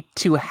ability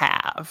to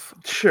have.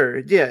 Sure,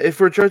 yeah. If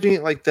we're judging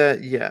it like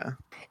that, yeah.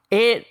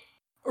 It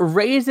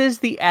raises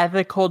the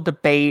ethical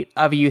debate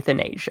of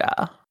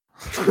euthanasia.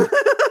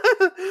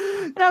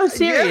 No,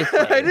 seriously.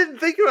 Yeah, I didn't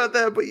think about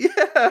that, but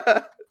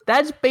yeah.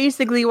 That's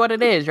basically what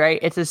it is, right?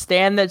 It's a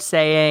stand that's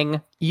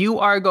saying, you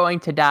are going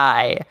to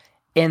die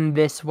in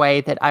this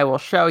way that I will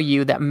show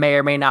you that may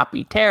or may not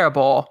be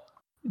terrible.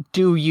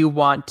 Do you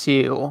want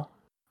to?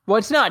 Well,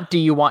 it's not do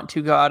you want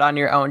to go out on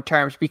your own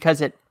terms,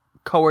 because it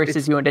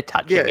coerces you into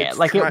touching it.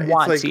 Like it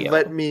wants you.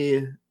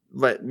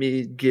 Let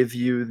me give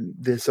you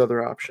this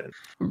other option.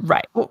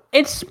 Right. Well,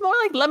 it's more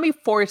like let me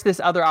force this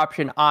other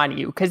option on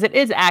you, because it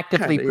is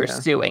actively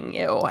pursuing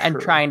you and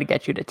trying to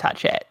get you to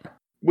touch it.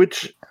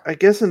 Which I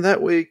guess in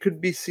that way it could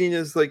be seen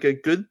as like a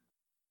good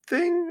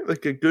thing,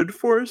 like a good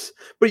force.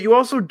 But you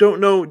also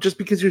don't know, just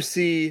because you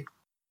see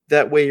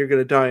that way you're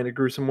going to die in a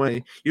gruesome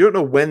way, you don't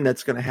know when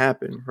that's going to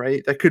happen,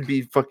 right? That could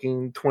be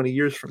fucking 20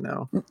 years from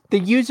now. The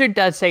user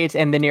does say it's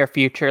in the near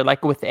future,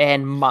 like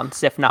within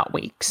months, if not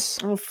weeks.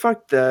 Oh,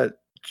 fuck that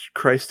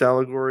Christ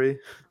allegory.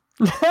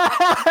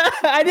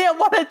 I didn't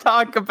want to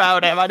talk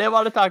about him. I didn't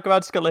want to talk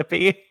about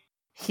Scalippi.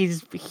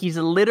 He's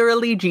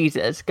literally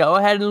Jesus. Go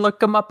ahead and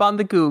look him up on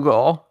the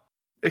Google.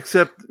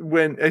 Except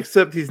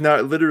he's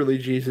not literally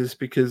Jesus,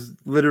 because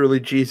literally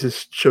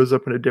Jesus shows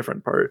up in a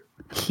different part.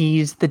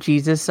 He's the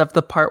Jesus of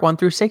the Part 1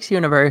 through 6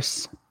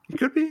 universe. He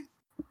could be.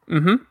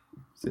 Mm-hmm.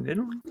 He's in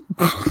Italy.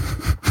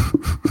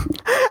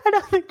 I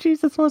don't think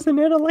Jesus was in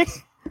Italy.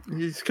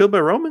 He's killed by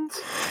Romans.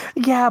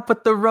 Yeah,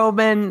 but the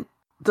Roman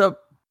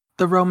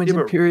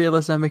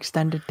imperialism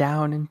extended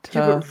down into...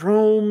 Yeah, but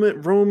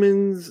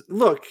Romans...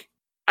 Look,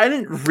 I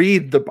didn't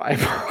read the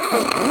Bible.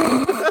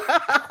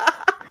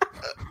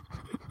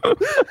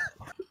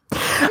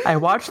 I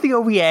watched the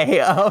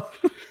OVA of...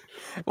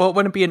 Well, it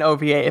wouldn't be an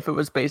OVA if it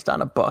was based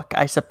on a book,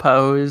 I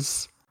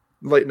suppose.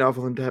 light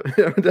novel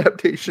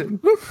adaptation.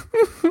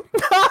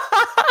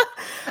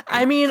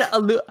 I mean,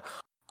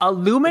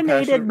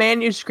 illuminated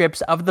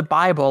manuscripts of the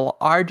Bible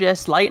are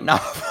just light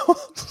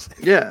novels.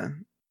 Yeah.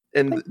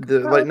 And the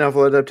light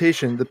novel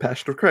adaptation, The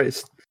Passion of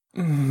Christ.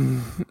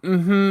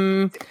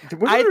 Mm-hmm.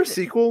 Was there a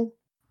sequel?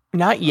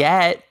 Not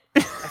yet.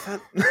 I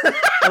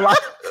thought...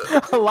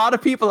 a lot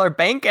of people are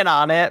banking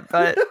on it,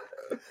 but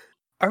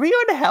are we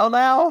going to hell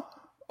now?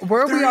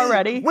 Were we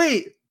already?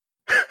 Wait.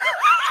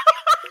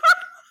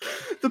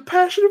 The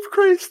Passion of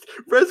Christ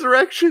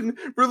Resurrection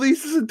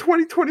releases in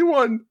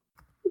 2021.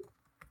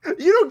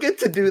 You don't get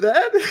to do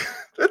that.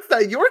 That's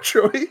not your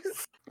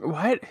choice.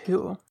 What?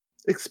 Who?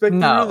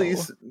 Expected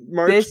release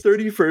March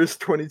 31st,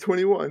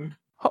 2021.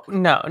 Oh,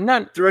 no,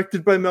 none.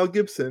 Directed by Mel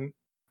Gibson.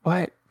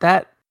 What?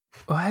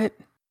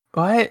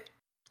 What?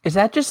 Is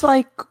that just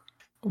like...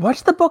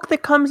 What's the book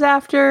that comes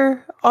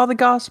after all the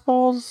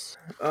Gospels?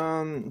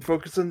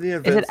 Focus on the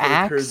events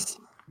that occurred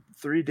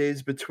 3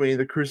 days between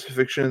the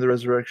crucifixion and the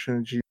resurrection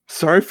of Jesus.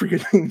 Sorry for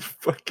getting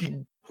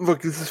fucking...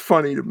 Look, this is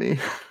funny to me.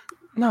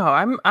 No,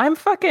 I'm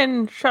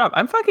fucking... Shut up.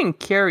 I'm fucking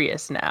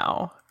curious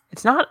now.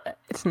 It's not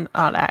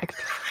act.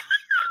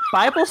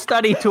 Bible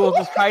Study Tools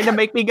is trying to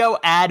make me go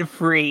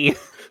ad-free.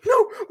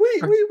 No,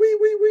 wait.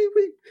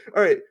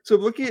 All right, so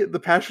I'm looking at The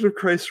Passion of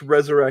Christ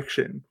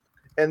Resurrection.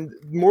 And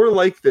more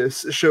like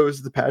this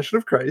shows The Passion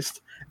of Christ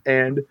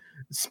and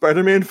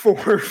Spider-Man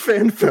 4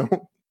 fan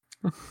film.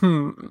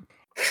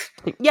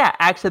 Yeah,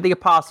 Acts of the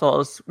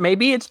Apostles.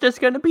 Maybe it's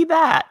just going to be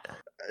that.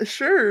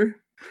 Sure.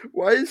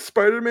 Why is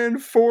Spider-Man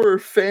 4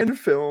 fan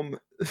film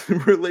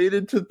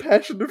related to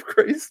Passion of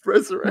Christ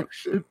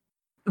Resurrection?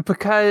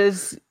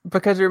 Because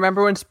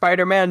remember when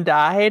Spider-Man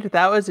died?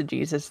 That was a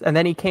Jesus. And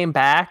then he came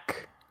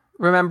back.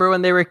 Remember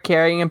when they were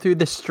carrying him through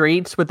the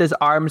streets with his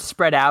arms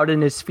spread out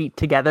and his feet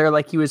together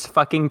like he was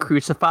fucking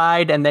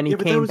crucified, and then he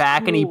came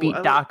back and he beat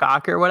Doc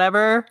Ock or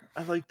whatever?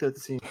 I like that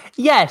scene.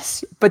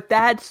 Yes, but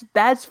that's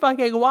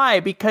fucking why,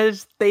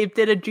 because they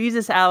did a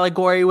Jesus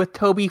allegory with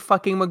Tobey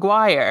fucking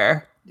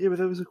Maguire. Yeah, but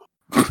that was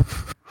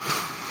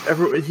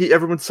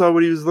everyone saw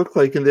what he was looked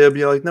like, and they'd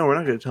be like, no, we're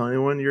not going to tell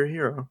anyone, you're a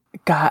hero.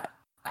 God,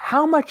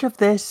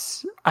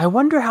 I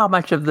wonder how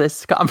much of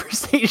this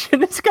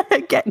conversation is going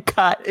to get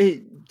cut.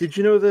 Hey, did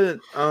you know that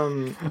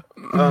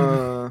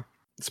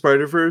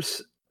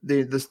Spider-Verse,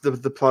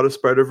 the plot of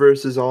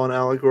Spider-Verse is all an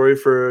allegory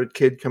for a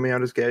kid coming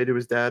out as gay to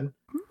his dad?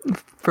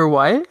 For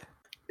what?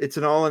 It's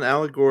all an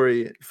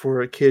allegory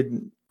for a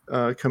kid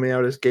coming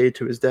out as gay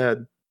to his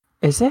dad.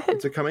 Is it?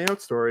 It's a coming out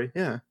story,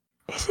 yeah.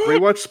 Is it?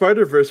 Rewatch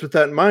Spider-Verse with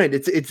that in mind.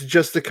 It's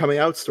just a coming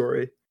out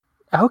story.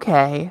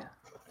 Okay.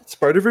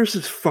 Spider-Verse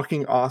is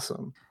fucking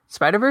awesome.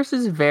 Spider-Verse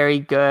is very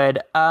good.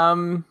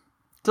 There's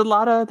a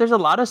lot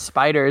of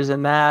spiders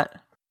in that.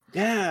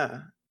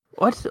 Yeah.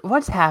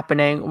 What's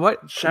happening?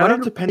 Shout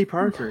out to Penny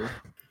Parker.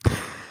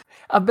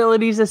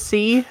 Abilities a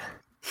C?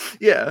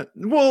 Yeah.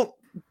 Well,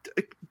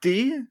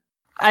 D?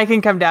 I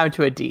can come down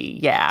to a D,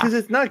 yeah. Because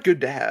it's not good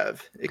to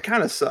have. It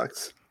kind of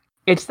sucks.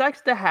 It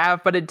sucks to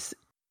have, but it's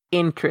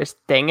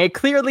interesting. It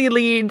clearly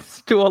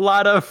leads to a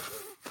lot of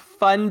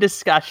fun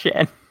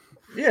discussion.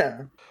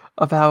 Yeah.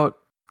 About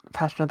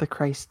Passion of the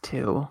Christ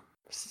 2.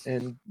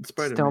 And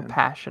Spider-Man. Still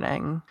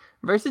passioning.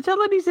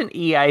 Versatility's an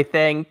E, I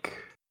think.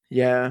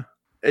 Yeah.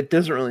 It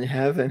doesn't really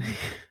have any.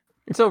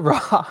 It's a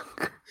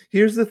rock.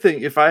 Here's the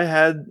thing. If I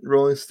had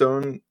Rolling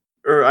Stone,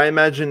 or I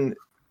imagine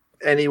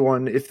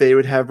anyone, if they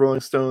would have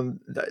Rolling Stone,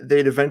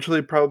 they'd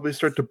eventually probably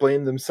start to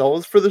blame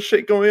themselves for the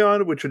shit going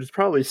on, which would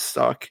probably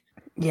suck.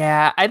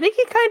 Yeah, I think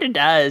it kind of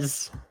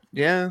does.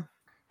 Yeah.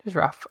 It's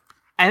rough.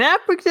 And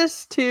that brings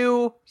us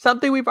to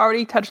something we've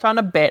already touched on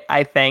a bit,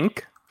 I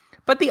think.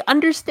 But the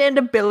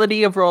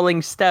understandability of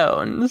Rolling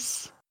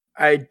Stones.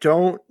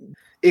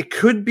 It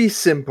could be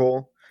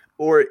simple,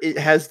 or it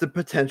has the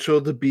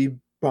potential to be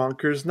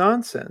bonkers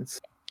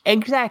nonsense.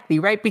 Exactly,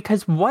 right?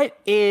 Because what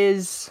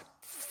is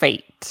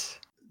fate?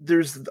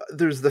 There's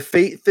the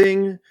fate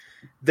thing.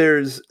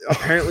 There's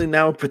apparently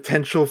now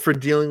potential for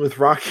dealing with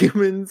rock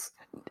humans.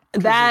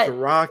 That a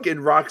rock,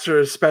 and rocks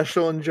are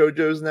special in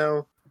JoJo's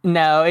now.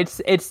 No,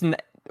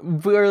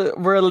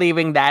 we're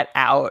leaving that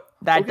out.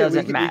 That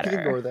doesn't matter. We can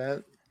ignore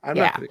that. I'm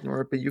not going to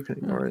ignore it, but you can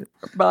ignore it.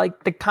 But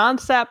like the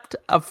concept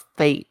of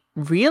fate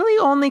really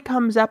only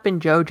comes up in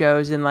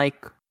JoJo's in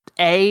like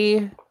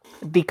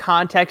the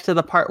context of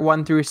the part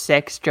 1 through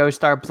 6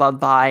 Joestar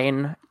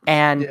Bloodline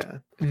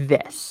and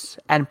this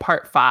and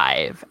part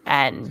 5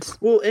 and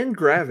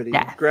Gravity.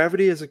 Death.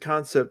 Gravity as a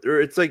concept, or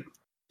it's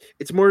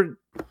more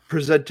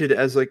presented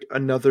as like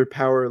another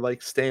power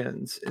like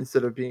stands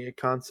instead of being a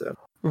concept.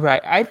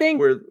 Right. I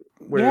think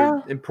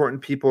where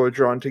important people are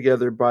drawn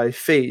together by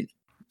fate.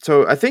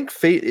 So I think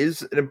fate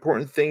is an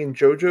important thing in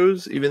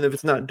JoJo's, even if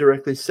it's not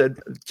directly said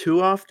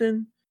too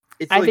often.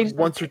 It's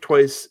once or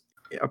twice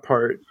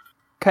apart.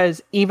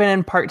 Because even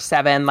in part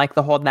 7, like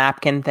the whole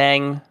napkin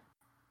thing,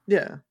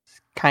 yeah,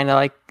 kind of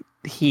like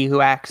he who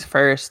acts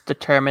first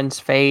determines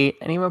fate.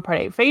 And even part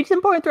 8. Fate's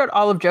important throughout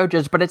all of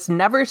JoJo's, but it's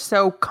never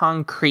so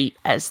concrete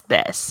as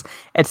this.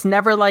 It's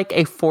never like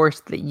a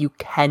force that you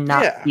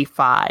cannot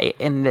defy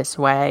in this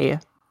way.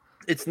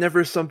 It's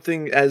never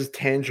something as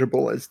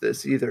tangible as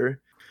this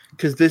either.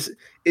 Because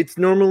it's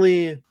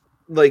normally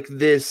like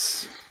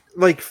this,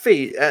 like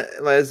fate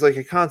as like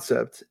a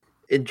concept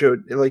in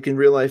like in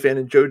real life and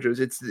in JoJo's.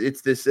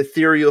 It's this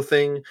ethereal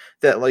thing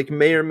that like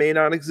may or may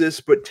not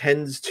exist, but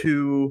tends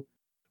to...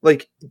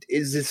 Like,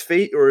 is this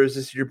fate or is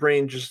this your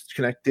brain just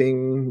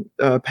connecting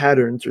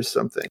patterns or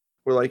something?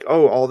 We're like,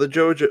 oh, all the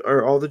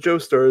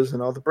Joestars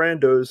and all the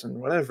Brandos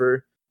and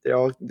whatever,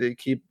 they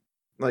keep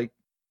like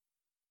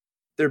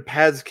their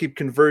paths keep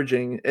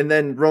converging, and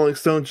then Rolling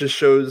Stones just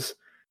shows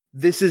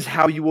this is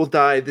how you will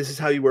die. This is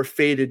how you are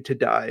fated to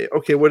die.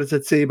 Okay, what does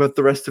that say about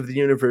the rest of the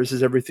universe?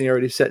 Is everything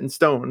already set in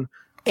stone?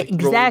 Like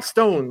exactly. Rolling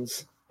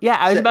Stones. Yeah,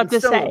 I was about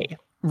to say.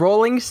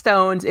 Rolling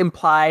Stones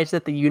implies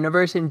that the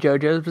universe in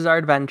JoJo's Bizarre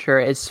Adventure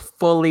is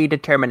fully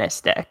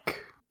deterministic.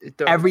 It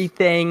does.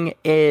 Everything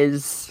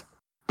is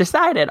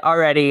decided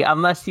already,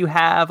 unless you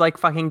have like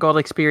fucking Gold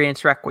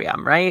Experience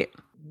Requiem, right?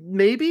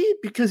 Maybe,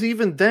 because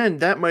even then,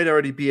 that might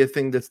already be a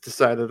thing that's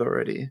decided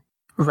already.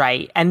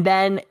 Right, and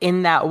then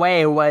in that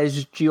way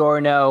was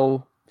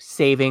Giorno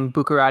saving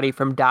Bucciarati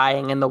from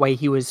dying, and the way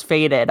he was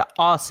fated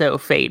also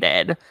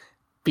fated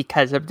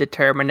because of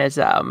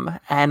determinism.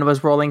 And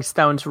was Rolling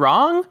Stones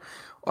wrong?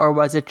 Or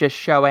was it just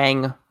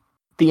showing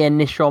the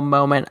initial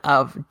moment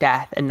of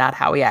death and not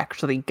how he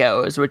actually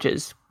goes, which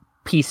is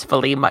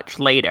peacefully much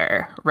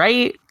later,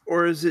 right?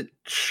 Or is it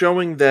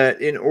showing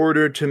that in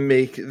order to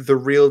make the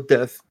real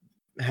death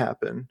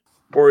happen?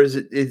 Or is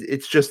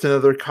it's just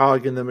another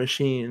cog in the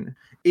machine?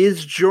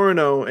 Is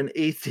Giorno an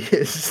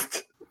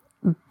atheist?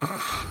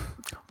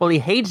 Well, he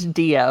hates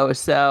Dio,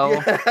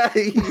 so... Yeah,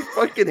 he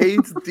fucking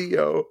hates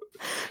Dio.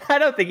 I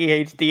don't think he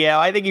hates Dio.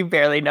 I think he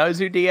barely knows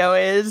who Dio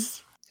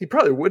is. He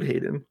probably would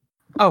hate him.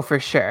 Oh, for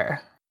sure.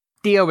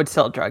 Dio would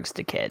sell drugs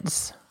to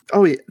kids.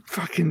 Oh yeah,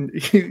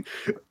 fucking.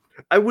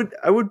 I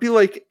would be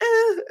like,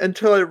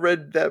 until I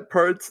read that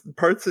parts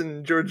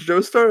in George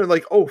Joestar, and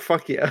like, oh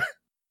fuck yeah,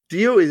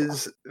 Dio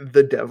is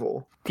the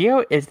devil.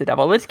 Dio is the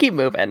devil. Let's keep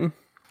moving.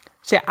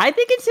 So yeah, I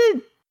think it's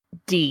a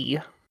D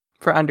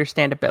for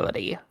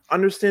understandability.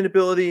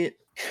 Understandability.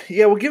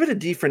 Yeah, we'll give it a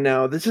D for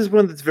now. This is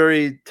one that's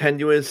very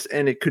tenuous,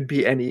 and it could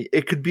be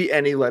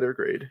any letter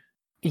grade.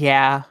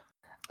 Yeah.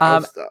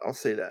 I'll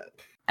say that.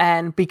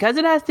 And because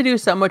it has to do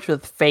so much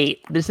with fate,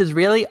 this is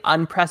really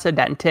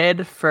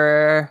unprecedented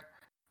for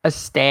a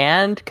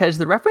stand, because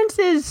the reference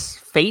is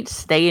Fate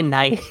Stay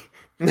Night.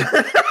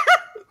 The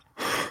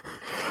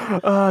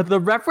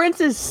reference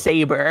is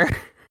Saber.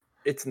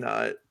 It's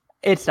not.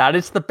 It's not.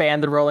 It's the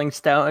band, the Rolling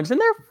Stones,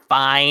 and they're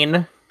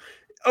fine.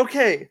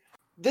 Okay,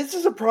 this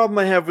is a problem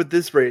I have with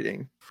this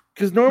rating.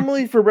 Because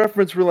normally for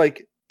reference, we're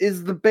like,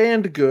 is the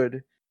band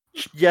good?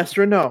 Yes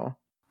or no?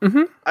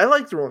 Mm-hmm. I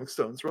like the Rolling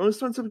Stones. Rolling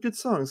Stones have good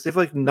songs. They have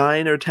like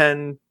 9 or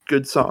 10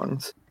 good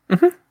songs.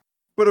 Mm-hmm.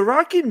 But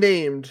Araki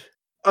named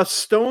a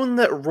stone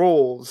that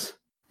rolls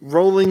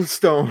Rolling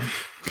Stone.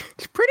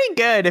 It's pretty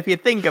good if you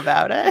think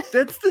about it.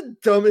 That's the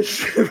dumbest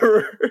shit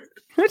ever.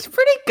 It's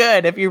pretty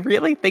good if you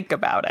really think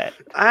about it.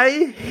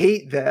 I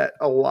hate that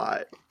a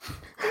lot.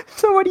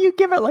 So what do you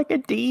give it, like a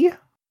D?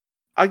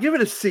 I'll give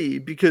it a C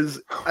because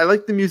I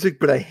like the music,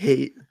 but I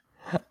hate.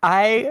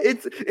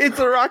 It's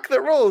a rock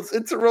that rolls.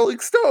 It's a Rolling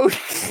Stone.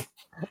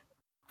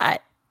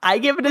 I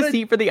give it a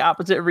C for the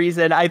opposite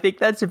reason. I think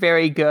that's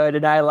very good,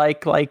 and I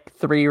like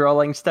 3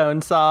 Rolling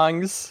Stone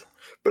songs.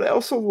 But I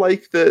also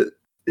like that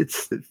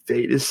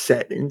fate is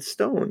set in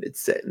stone. It's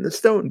set in the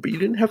stone, but you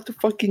didn't have to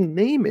fucking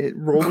name it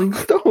Rolling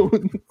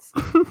Stones.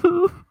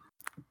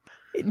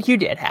 You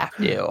did have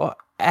to.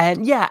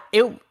 And yeah,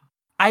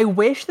 I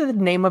wish that the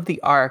name of the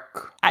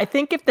arc, I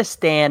think if the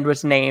stand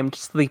was named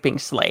Sleeping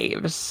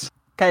Slaves,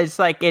 because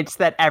it's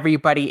that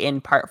everybody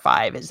in part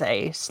 5 is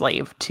a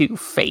slave to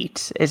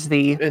fate,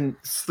 and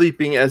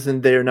sleeping as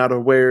in they're not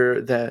aware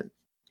that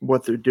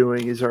what they're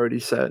doing is already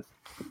set.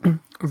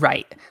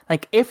 Right.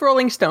 If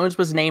Rolling Stones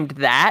was named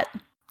that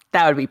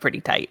would be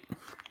pretty tight.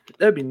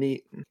 That'd be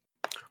neat.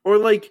 Or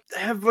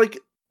have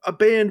a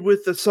band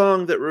with a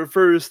song that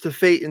refers to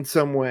fate in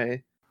some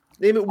way.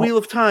 Name it Wheel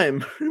of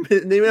Time.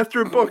 Name it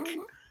after a book.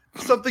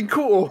 Something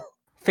cool.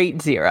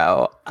 Fate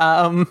Zero.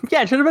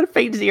 Yeah, it should have been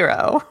Fate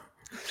Zero.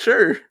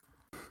 Sure.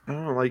 I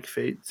don't like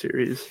Fate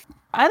series.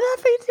 I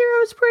thought Fate Zero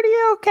was pretty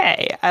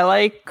okay. I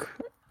like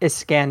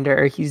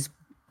Iskander. He's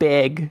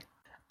big.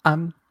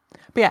 But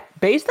yeah,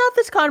 based off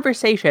this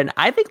conversation,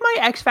 I think my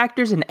X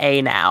Factor's an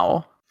A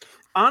now.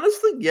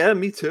 Honestly, yeah,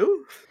 me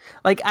too.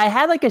 I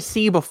had a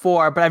C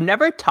before, but I've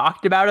never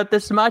talked about it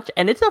this much,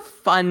 and it's a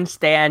fun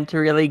stand to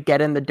really get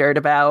in the dirt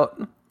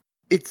about.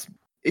 It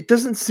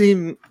doesn't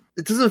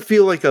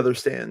feel like other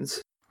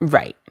stands.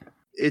 Right.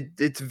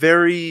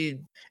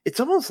 It's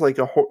almost like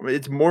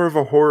it's more of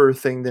a horror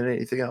thing than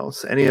anything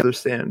else, any other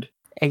stand.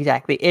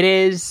 Exactly. It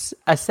is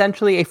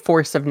essentially a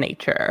force of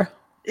nature.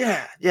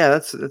 Yeah,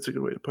 that's a good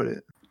way to put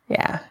it.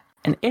 Yeah,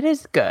 and it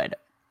is good.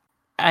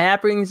 And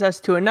that brings us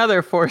to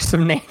another force of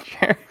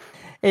nature.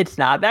 It's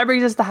not. That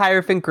brings us to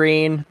Hierophant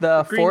Green,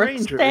 the Green fourth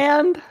Ranger.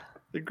 stand.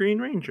 The Green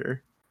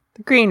Ranger.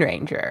 The Green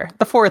Ranger,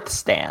 the fourth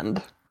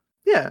stand.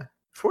 Yeah.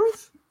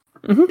 Fourth?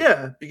 Mhm.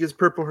 Yeah, because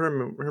Purple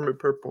Hermit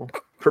Purple.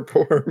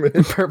 Purple Hermit.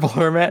 Purple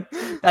Hermit.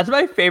 That's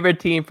my favorite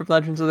team from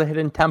Legends of the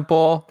Hidden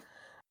Temple.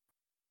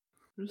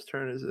 Whose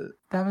turn is it?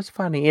 That was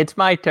funny. It's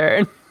my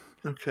turn.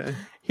 Okay.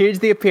 Here's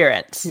the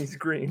appearance. He's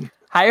green.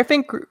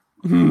 Hierophant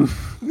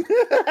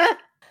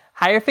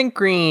Hierophant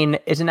Green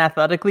is an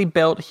athletically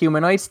built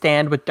humanoid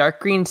stand with dark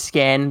green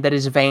skin that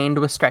is veined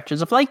with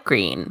stretches of light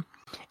green.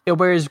 It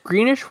wears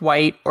greenish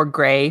white or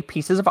gray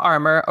pieces of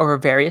armor over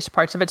various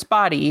parts of its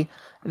body,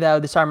 though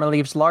this armor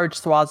leaves large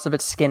swaths of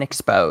its skin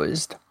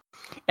exposed.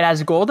 It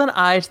has golden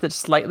eyes that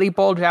slightly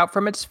bulge out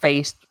from its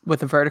face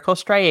with vertical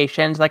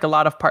striations, like a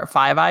lot of Part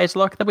 5 eyes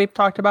look that we've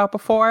talked about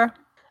before.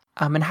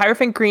 And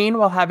Hierophant Green,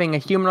 while having a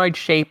humanoid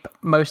shape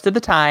most of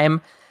the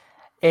time,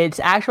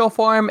 its actual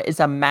form is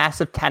a mass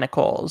of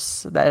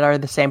tentacles that are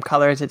the same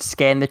color as its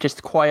skin that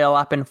just coil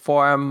up and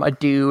form a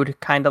dude,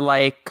 kind of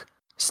like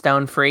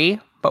Stone Free,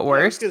 but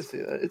worse. Yeah, I was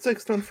gonna say that. It's like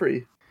Stone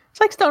Free. It's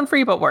like Stone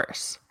Free, but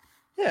worse.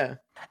 Yeah.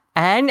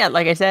 And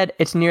like I said,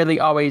 it's nearly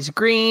always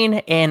green.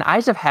 In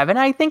Eyes of Heaven,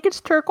 I think it's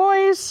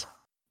turquoise.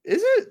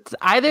 Is it? It's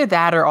either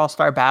that or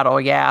All-Star Battle,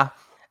 yeah.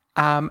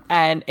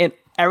 And in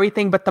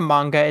everything but the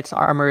manga, its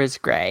armor is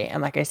gray.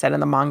 And like I said,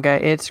 in the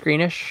manga, it's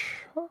greenish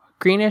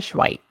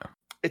white.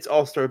 It's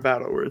All-Star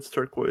Battle where it's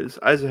turquoise.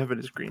 Eyes of Heaven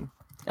is green.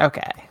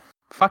 Okay.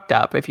 Fucked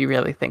up if you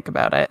really think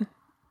about it.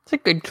 It's a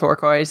good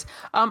turquoise.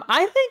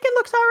 I think it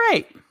looks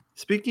alright.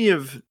 Speaking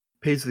of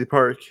Paisley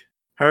Park,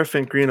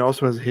 Hierophant Green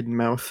also has a hidden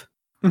mouth.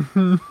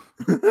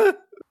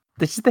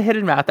 This is the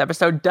hidden mouth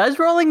episode. Does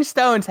Rolling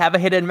Stones have a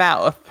hidden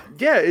mouth?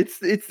 Yeah, it's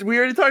we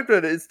already talked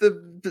about it. It's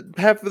the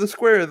half of the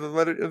square of the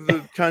letter of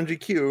the kanji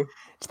Q.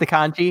 It's the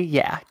kanji?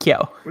 Yeah,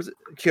 Kyo. Was it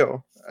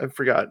Kyo? I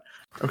forgot.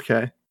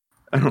 Okay.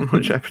 I don't know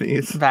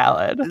Japanese.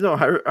 Valid. No,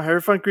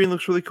 Hierophant Green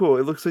looks really cool.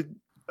 It looks like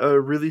a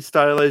really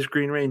stylized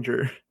Green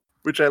Ranger,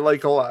 which I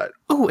like a lot.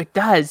 Oh, it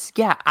does.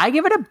 Yeah, I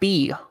give it a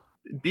B.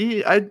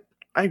 B, I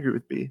agree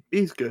with B.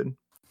 B's good.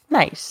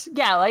 Nice.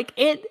 Yeah, like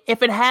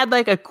if it had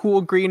like a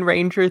cool Green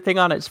Ranger thing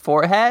on its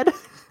forehead,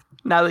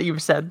 now that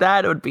you've said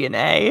that, it would be an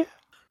A.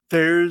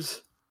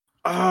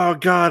 Oh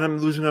god, I'm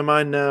losing my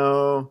mind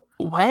now.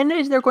 When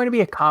is there going to be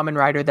a Kamen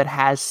Rider that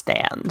has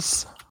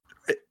stands?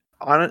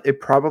 It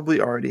probably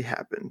already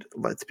happened.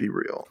 Let's be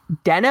real.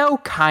 Den-O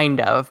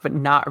kind of, but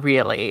not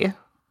really.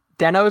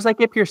 Den-O is like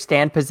if your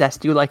stand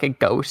possessed you like a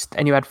ghost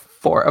and you had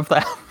 4 of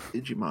them.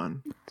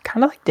 Digimon.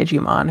 Kind of like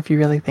Digimon if you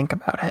really think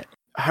about it.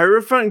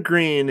 Hierophant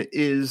Green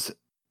is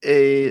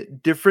a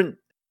different.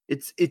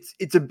 It's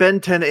a Ben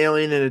 10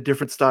 alien in a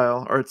different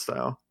art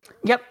style.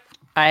 Yep,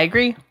 I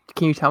agree.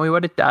 Can you tell me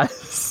what it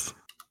does?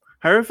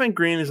 Hierophant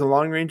Green is a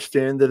long-range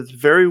stand that is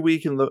very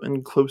weak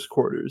in close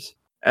quarters.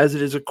 As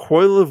it is a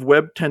coil of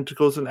webbed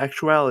tentacles in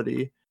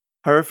actuality,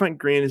 Hierophant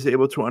Green is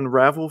able to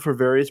unravel for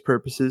various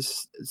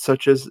purposes,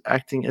 such as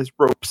acting as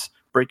ropes,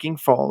 breaking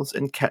falls,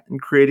 and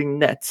creating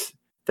nets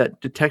that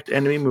detect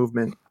enemy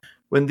movement.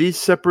 When these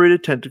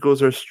separated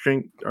tentacles are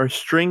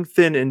string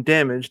thin and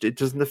damaged, it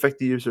doesn't affect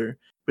the user,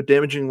 but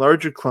damaging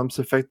larger clumps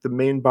affect the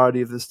main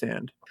body of the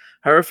stand.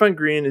 Hierophant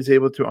Green is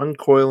able to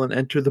uncoil and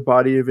enter the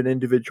body of an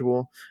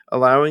individual,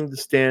 allowing the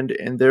stand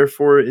and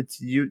therefore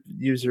its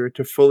user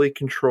to fully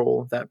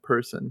control that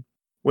person.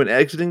 When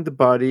exiting the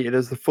body, it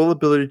has the full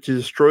ability to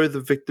destroy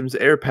the victim's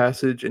air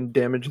passage and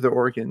damage their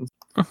organs.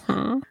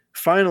 Mm-hmm.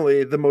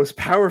 Finally, the most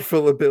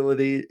powerful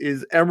ability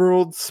is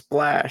Emerald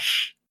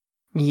Splash.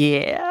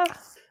 Yeah.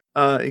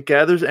 It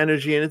gathers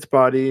energy in its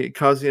body,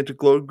 causing it to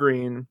glow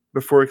green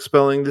before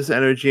expelling this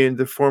energy in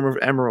the form of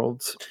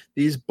emeralds.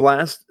 This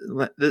blast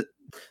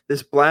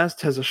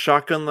has a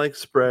shotgun-like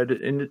spread,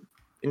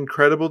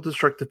 incredible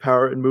destructive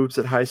power, and moves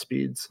at high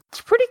speeds. It's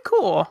pretty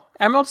cool.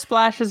 Emerald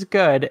Splash is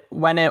good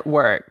when it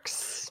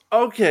works.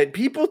 Okay,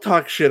 people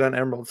talk shit on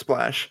Emerald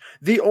Splash.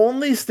 The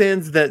only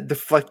stands that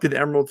deflected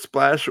Emerald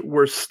Splash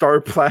were Star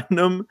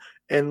Platinum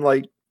and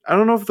I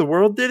don't know if the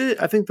world did it.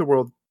 I think the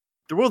world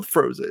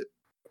froze it.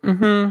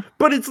 Mm-hmm.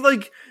 But it's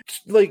like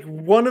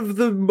one of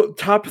the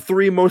top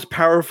 3 most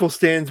powerful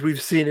stands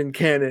we've seen in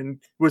canon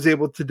was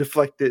able to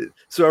deflect it,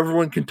 so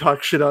everyone can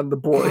talk shit on the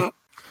boy.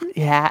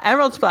 Yeah,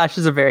 Emerald Splash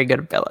is a very good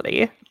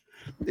ability.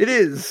 It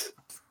is.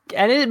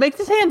 And it makes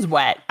his hands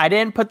wet. I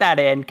didn't put that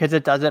in because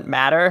it doesn't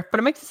matter, but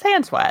it makes his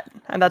hands wet.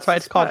 And that's why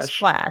it's called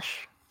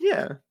Splash.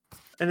 Yeah.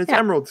 And it's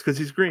emeralds because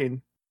he's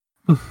green.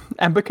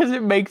 And because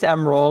it makes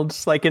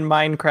emeralds, like in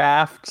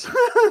Minecraft.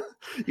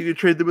 You can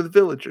trade them with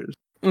villagers.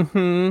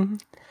 Mm-hmm.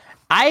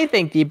 I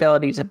think the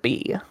ability's a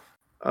B.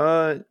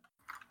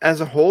 As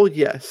a whole,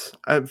 yes.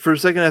 For a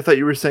second, I thought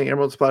you were saying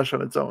Emerald Splash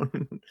on its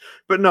own.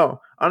 But no.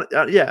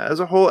 As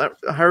a whole,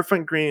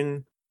 Hierophant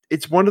Green,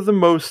 it's one of the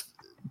most,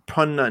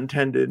 pun not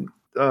intended,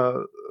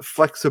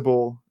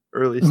 flexible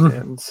early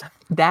stands.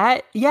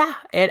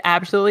 It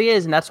absolutely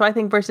is. And that's why I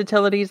think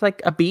versatility is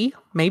like a B,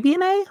 maybe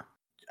an A.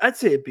 I'd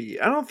say a B.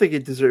 I don't think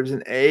it deserves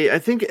an A. I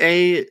think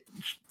A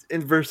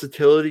in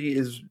versatility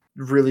is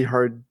really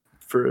hard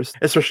for us,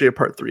 especially a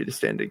part 3 to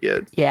stand to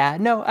get. Yeah,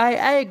 no,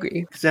 I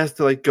agree. Because it has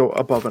to like go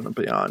above and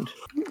beyond.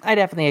 I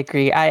definitely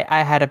agree.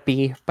 I had a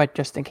B, but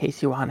just in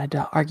case you wanted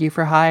to argue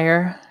for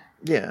higher.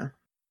 Yeah.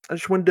 I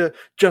just wanted to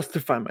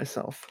justify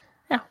myself.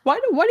 Yeah.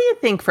 What do you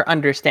think for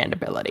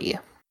understandability?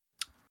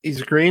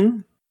 He's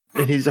green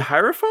and he's a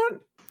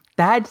Hierophant?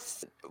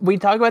 We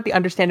talk about the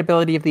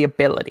understandability of the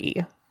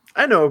ability.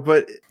 I know,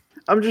 but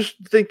I'm just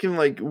thinking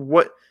like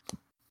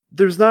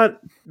there's not,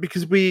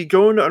 because we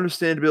go into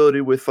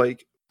understandability with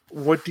like,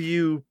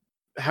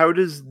 how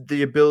does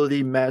the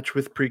ability match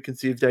with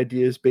preconceived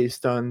ideas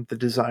based on the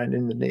design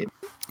and the name?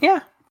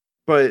 Yeah.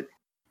 But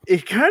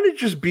it kind of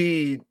just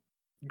be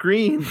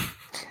green.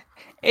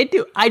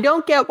 I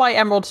don't get why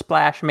Emerald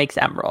Splash makes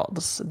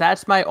emeralds.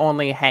 That's my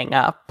only hang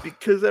up.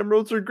 Because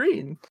emeralds are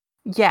green.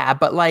 Yeah,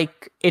 but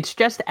like, it's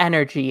just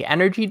energy.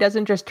 Energy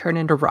doesn't just turn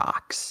into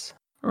rocks,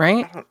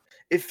 right?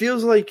 It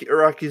feels like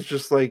Araki's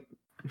just like,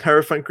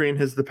 Hierophant green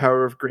has the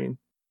power of green.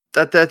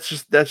 That's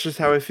just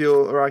how I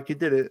feel Araki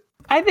did it.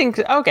 I think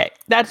so. Okay,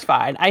 that's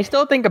fine. I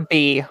still think a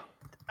B.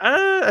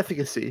 I think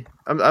a C.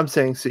 I'm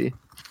saying C.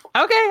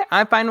 Okay,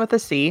 I'm fine with a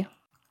C.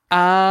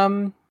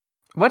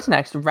 What's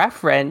next?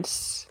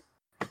 Reference.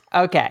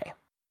 Okay,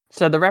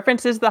 so the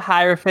reference is the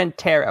Hierophant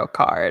Tarot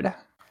card.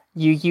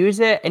 You use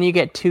it and you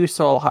get 2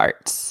 soul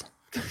hearts.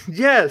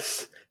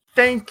 Yes,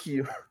 thank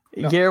you.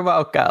 No. You're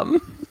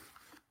welcome.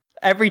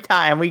 Every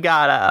time we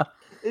gotta.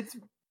 It's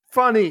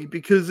funny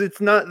because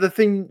it's not the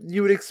thing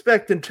you would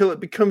expect until it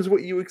becomes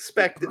what you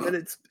expect, and then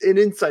it's an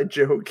inside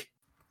joke.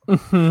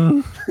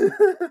 So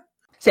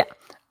yeah,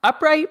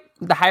 upright,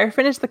 the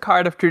Hierophant is the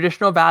card of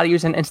traditional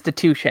values and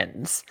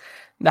institutions.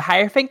 The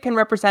Hierophant can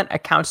represent a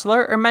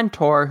counselor or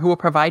mentor who will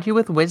provide you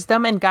with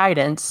wisdom and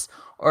guidance,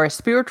 or a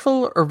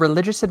spiritual or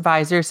religious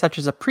advisor such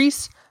as a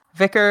priest,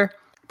 vicar,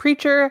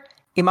 preacher,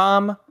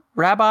 imam,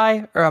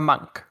 rabbi, or a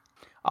monk.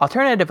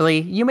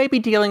 Alternatively, you may be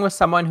dealing with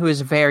someone who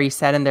is very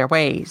set in their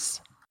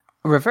ways.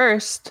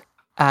 Reversed,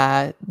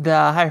 the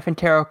Hierophant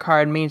Tarot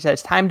card means that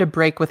it's time to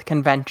break with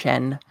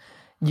convention.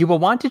 You will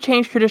want to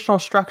change traditional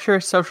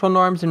structure, social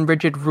norms, and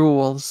rigid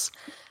rules.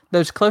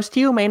 Those close to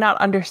you may not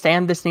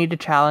understand this need to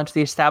challenge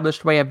the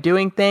established way of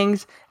doing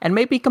things and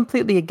may be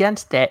completely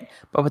against it,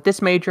 but with this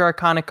major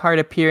arcana card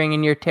appearing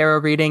in your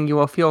tarot reading, you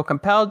will feel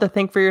compelled to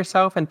think for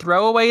yourself and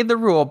throw away the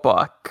rule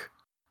book.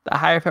 The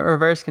Hierophant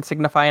reverse can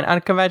signify an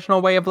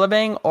unconventional way of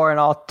living or an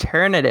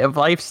alternative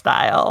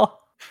lifestyle.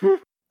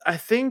 I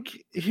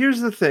think, here's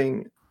the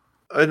thing,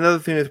 another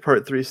thing with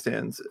part 3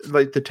 stands,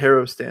 like the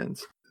tarot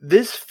stands.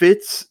 This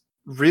fits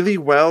really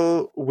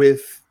well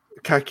with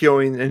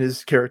Kakyoin and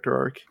his character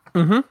arc.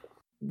 Mm-hmm.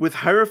 With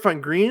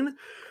Hierophant green,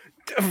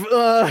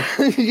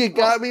 you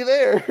got me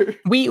there.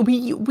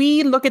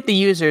 We look at the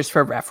users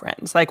for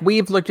reference. Like,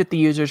 we've looked at the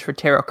users for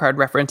tarot card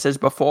references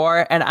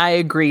before, and I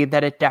agree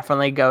that it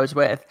definitely goes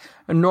with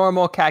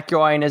normal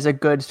Kakyoin is a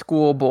good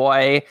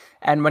schoolboy,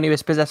 and when he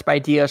was possessed by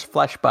Dio's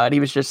flesh bud, he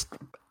was just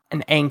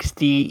an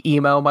angsty,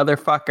 emo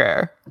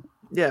motherfucker.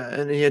 Yeah,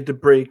 and he had to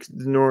break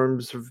the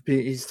norms of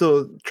being... He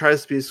still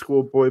tries to be a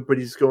schoolboy, but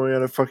he's going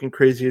on a fucking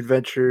crazy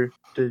adventure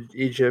to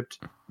Egypt.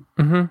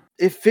 Mm-hmm.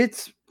 It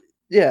fits...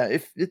 Yeah,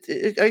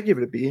 I give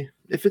it a B.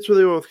 It fits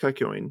really well with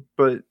Kakyoin,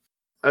 but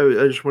I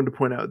just wanted to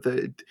point out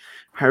that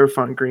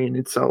Hierophant green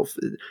itself,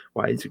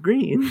 why is it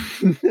green?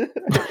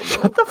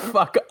 Shut the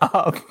fuck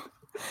up.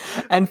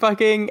 And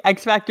fucking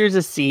X Factor's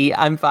a C.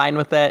 I'm fine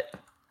with it.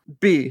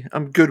 B.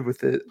 I'm good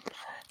with it.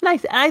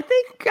 Nice. I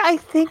think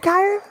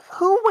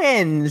who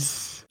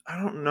wins? I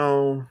don't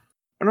know.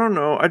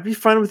 I'd be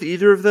fine with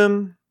either of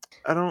them.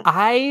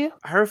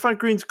 Hierophant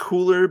green's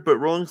cooler, but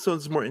Rolling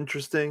Stone's more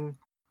interesting.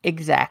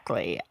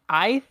 Exactly.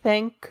 I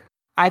think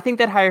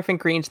that Hierophant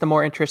Green's the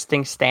more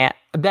interesting stand.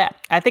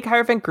 I think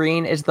Hierophant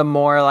Green is the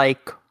more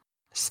like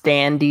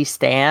standy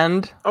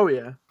stand. Oh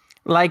yeah.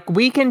 Like,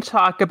 we can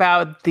talk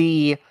about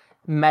the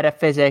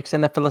metaphysics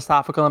and the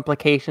philosophical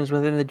implications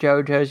within the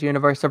JoJo's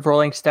universe of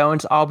Rolling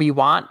Stones all we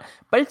want,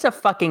 but it's a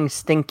fucking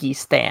stinky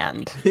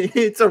stand.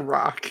 It's a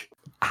rock.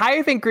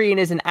 Hierophant Green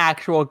is an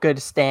actual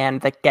good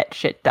stand that gets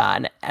shit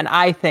done, and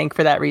I think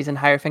for that reason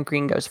Hierophant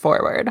Green goes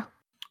forward.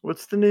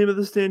 What's the name of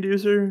the stand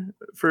user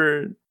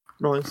for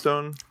Rolling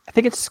Stone? I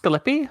think it's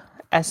Scolippi.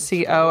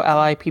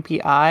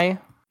 Scolippi.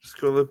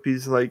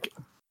 Scolippi's like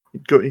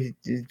he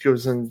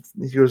goes on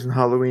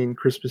Halloween,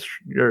 Christmas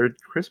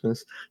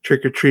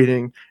trick or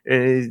treating,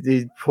 and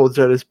he pulls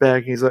out his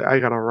bag and he's like, I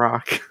got a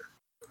rock.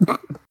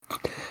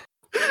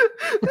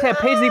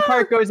 Paisley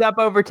Park goes up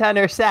over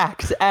tenor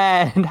sax,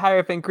 and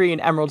Hierophant Green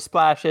Emerald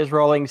splashes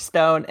Rolling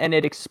Stone, and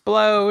it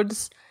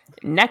explodes.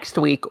 Next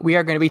week, we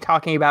are going to be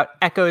talking about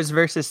Echoes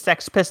versus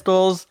Sex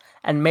Pistols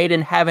and Made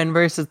in Heaven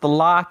versus The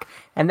Lock.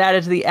 And that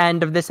is the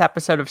end of this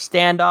episode of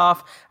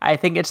Standoff. I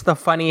think it's the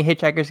funny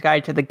Hitchhiker's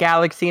Guide to the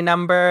Galaxy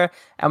number.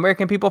 And where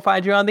can people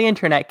find you on the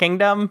internet,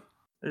 Kingdom?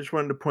 I just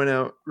wanted to point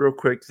out real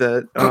quick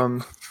that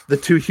the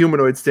 2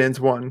 humanoid stands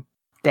won.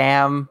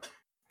 Damn.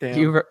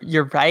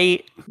 You're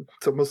right.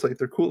 It's almost like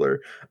they're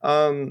cooler.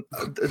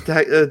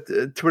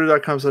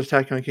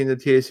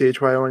 Twitter.com/TachionKingdom,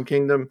 TACHYON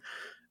Kingdom.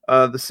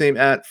 The same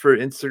for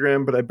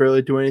Instagram, but I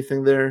barely do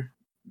anything there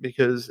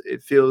because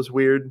it feels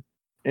weird.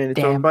 And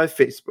it's owned by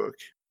Facebook.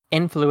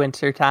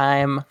 Influencer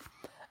time.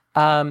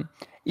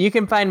 You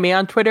can find me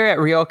on Twitter at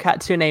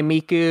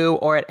RealKatsuneMiku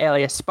or at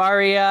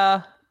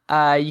Aliasparia.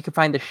 You can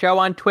find the show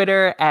on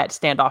Twitter at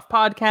Standoff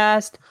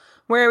Podcast,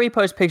 where we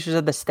post pictures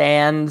of the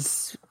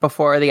stands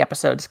before the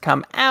episodes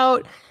come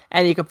out.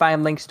 And you can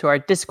find links to our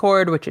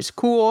Discord, which is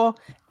cool,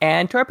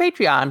 and to our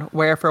Patreon,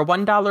 where for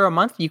 $1 a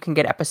month, you can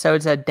get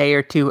episodes a day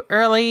or two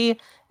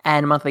early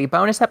and monthly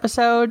bonus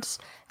episodes.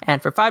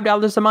 And for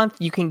 $5 a month,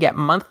 you can get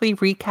monthly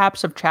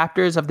recaps of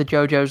chapters of the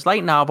JoJo's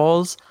light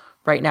novels.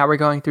 Right now, we're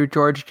going through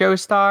George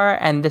Joestar,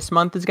 and this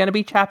month is going to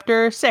be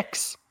Chapter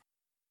 6.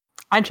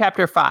 I'm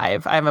Chapter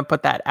 5. I haven't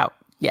put that out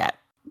yet,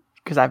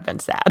 because I've been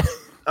sad.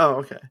 Oh,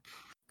 okay.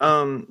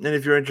 And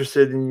if you're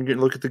interested and you can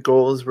look at the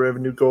goals, we have a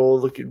new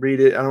goal, read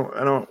it. I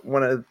don't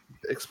want to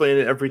explain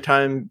it every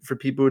time for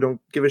people who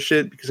don't give a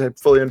shit because I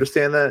fully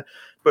understand that.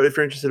 But if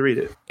you're interested, read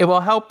it. It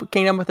will help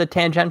Kingdom with a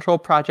tangential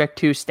Project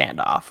 2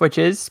 standoff, which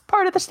is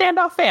part of the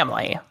standoff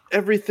family.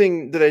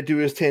 Everything that I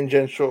do is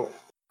tangential.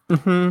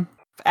 Mm-hmm.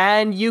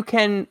 And you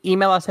can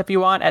email us if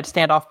you want at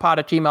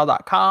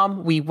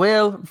standoffpod@gmail.com. We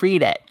will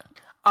read it.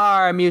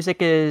 Our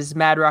music is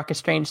Mad Rock: A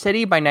Strange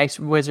City by Nice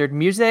Wizard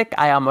Music.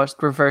 I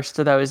almost reversed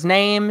those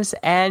names.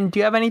 And do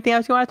you have anything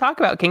else you want to talk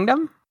about,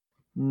 Kingdom?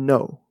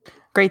 No.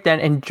 Great, then.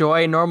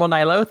 Enjoy Normal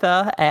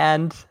Nilotha.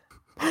 And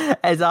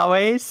as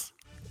always,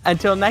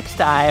 until next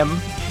time,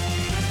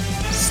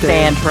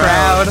 stand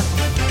proud.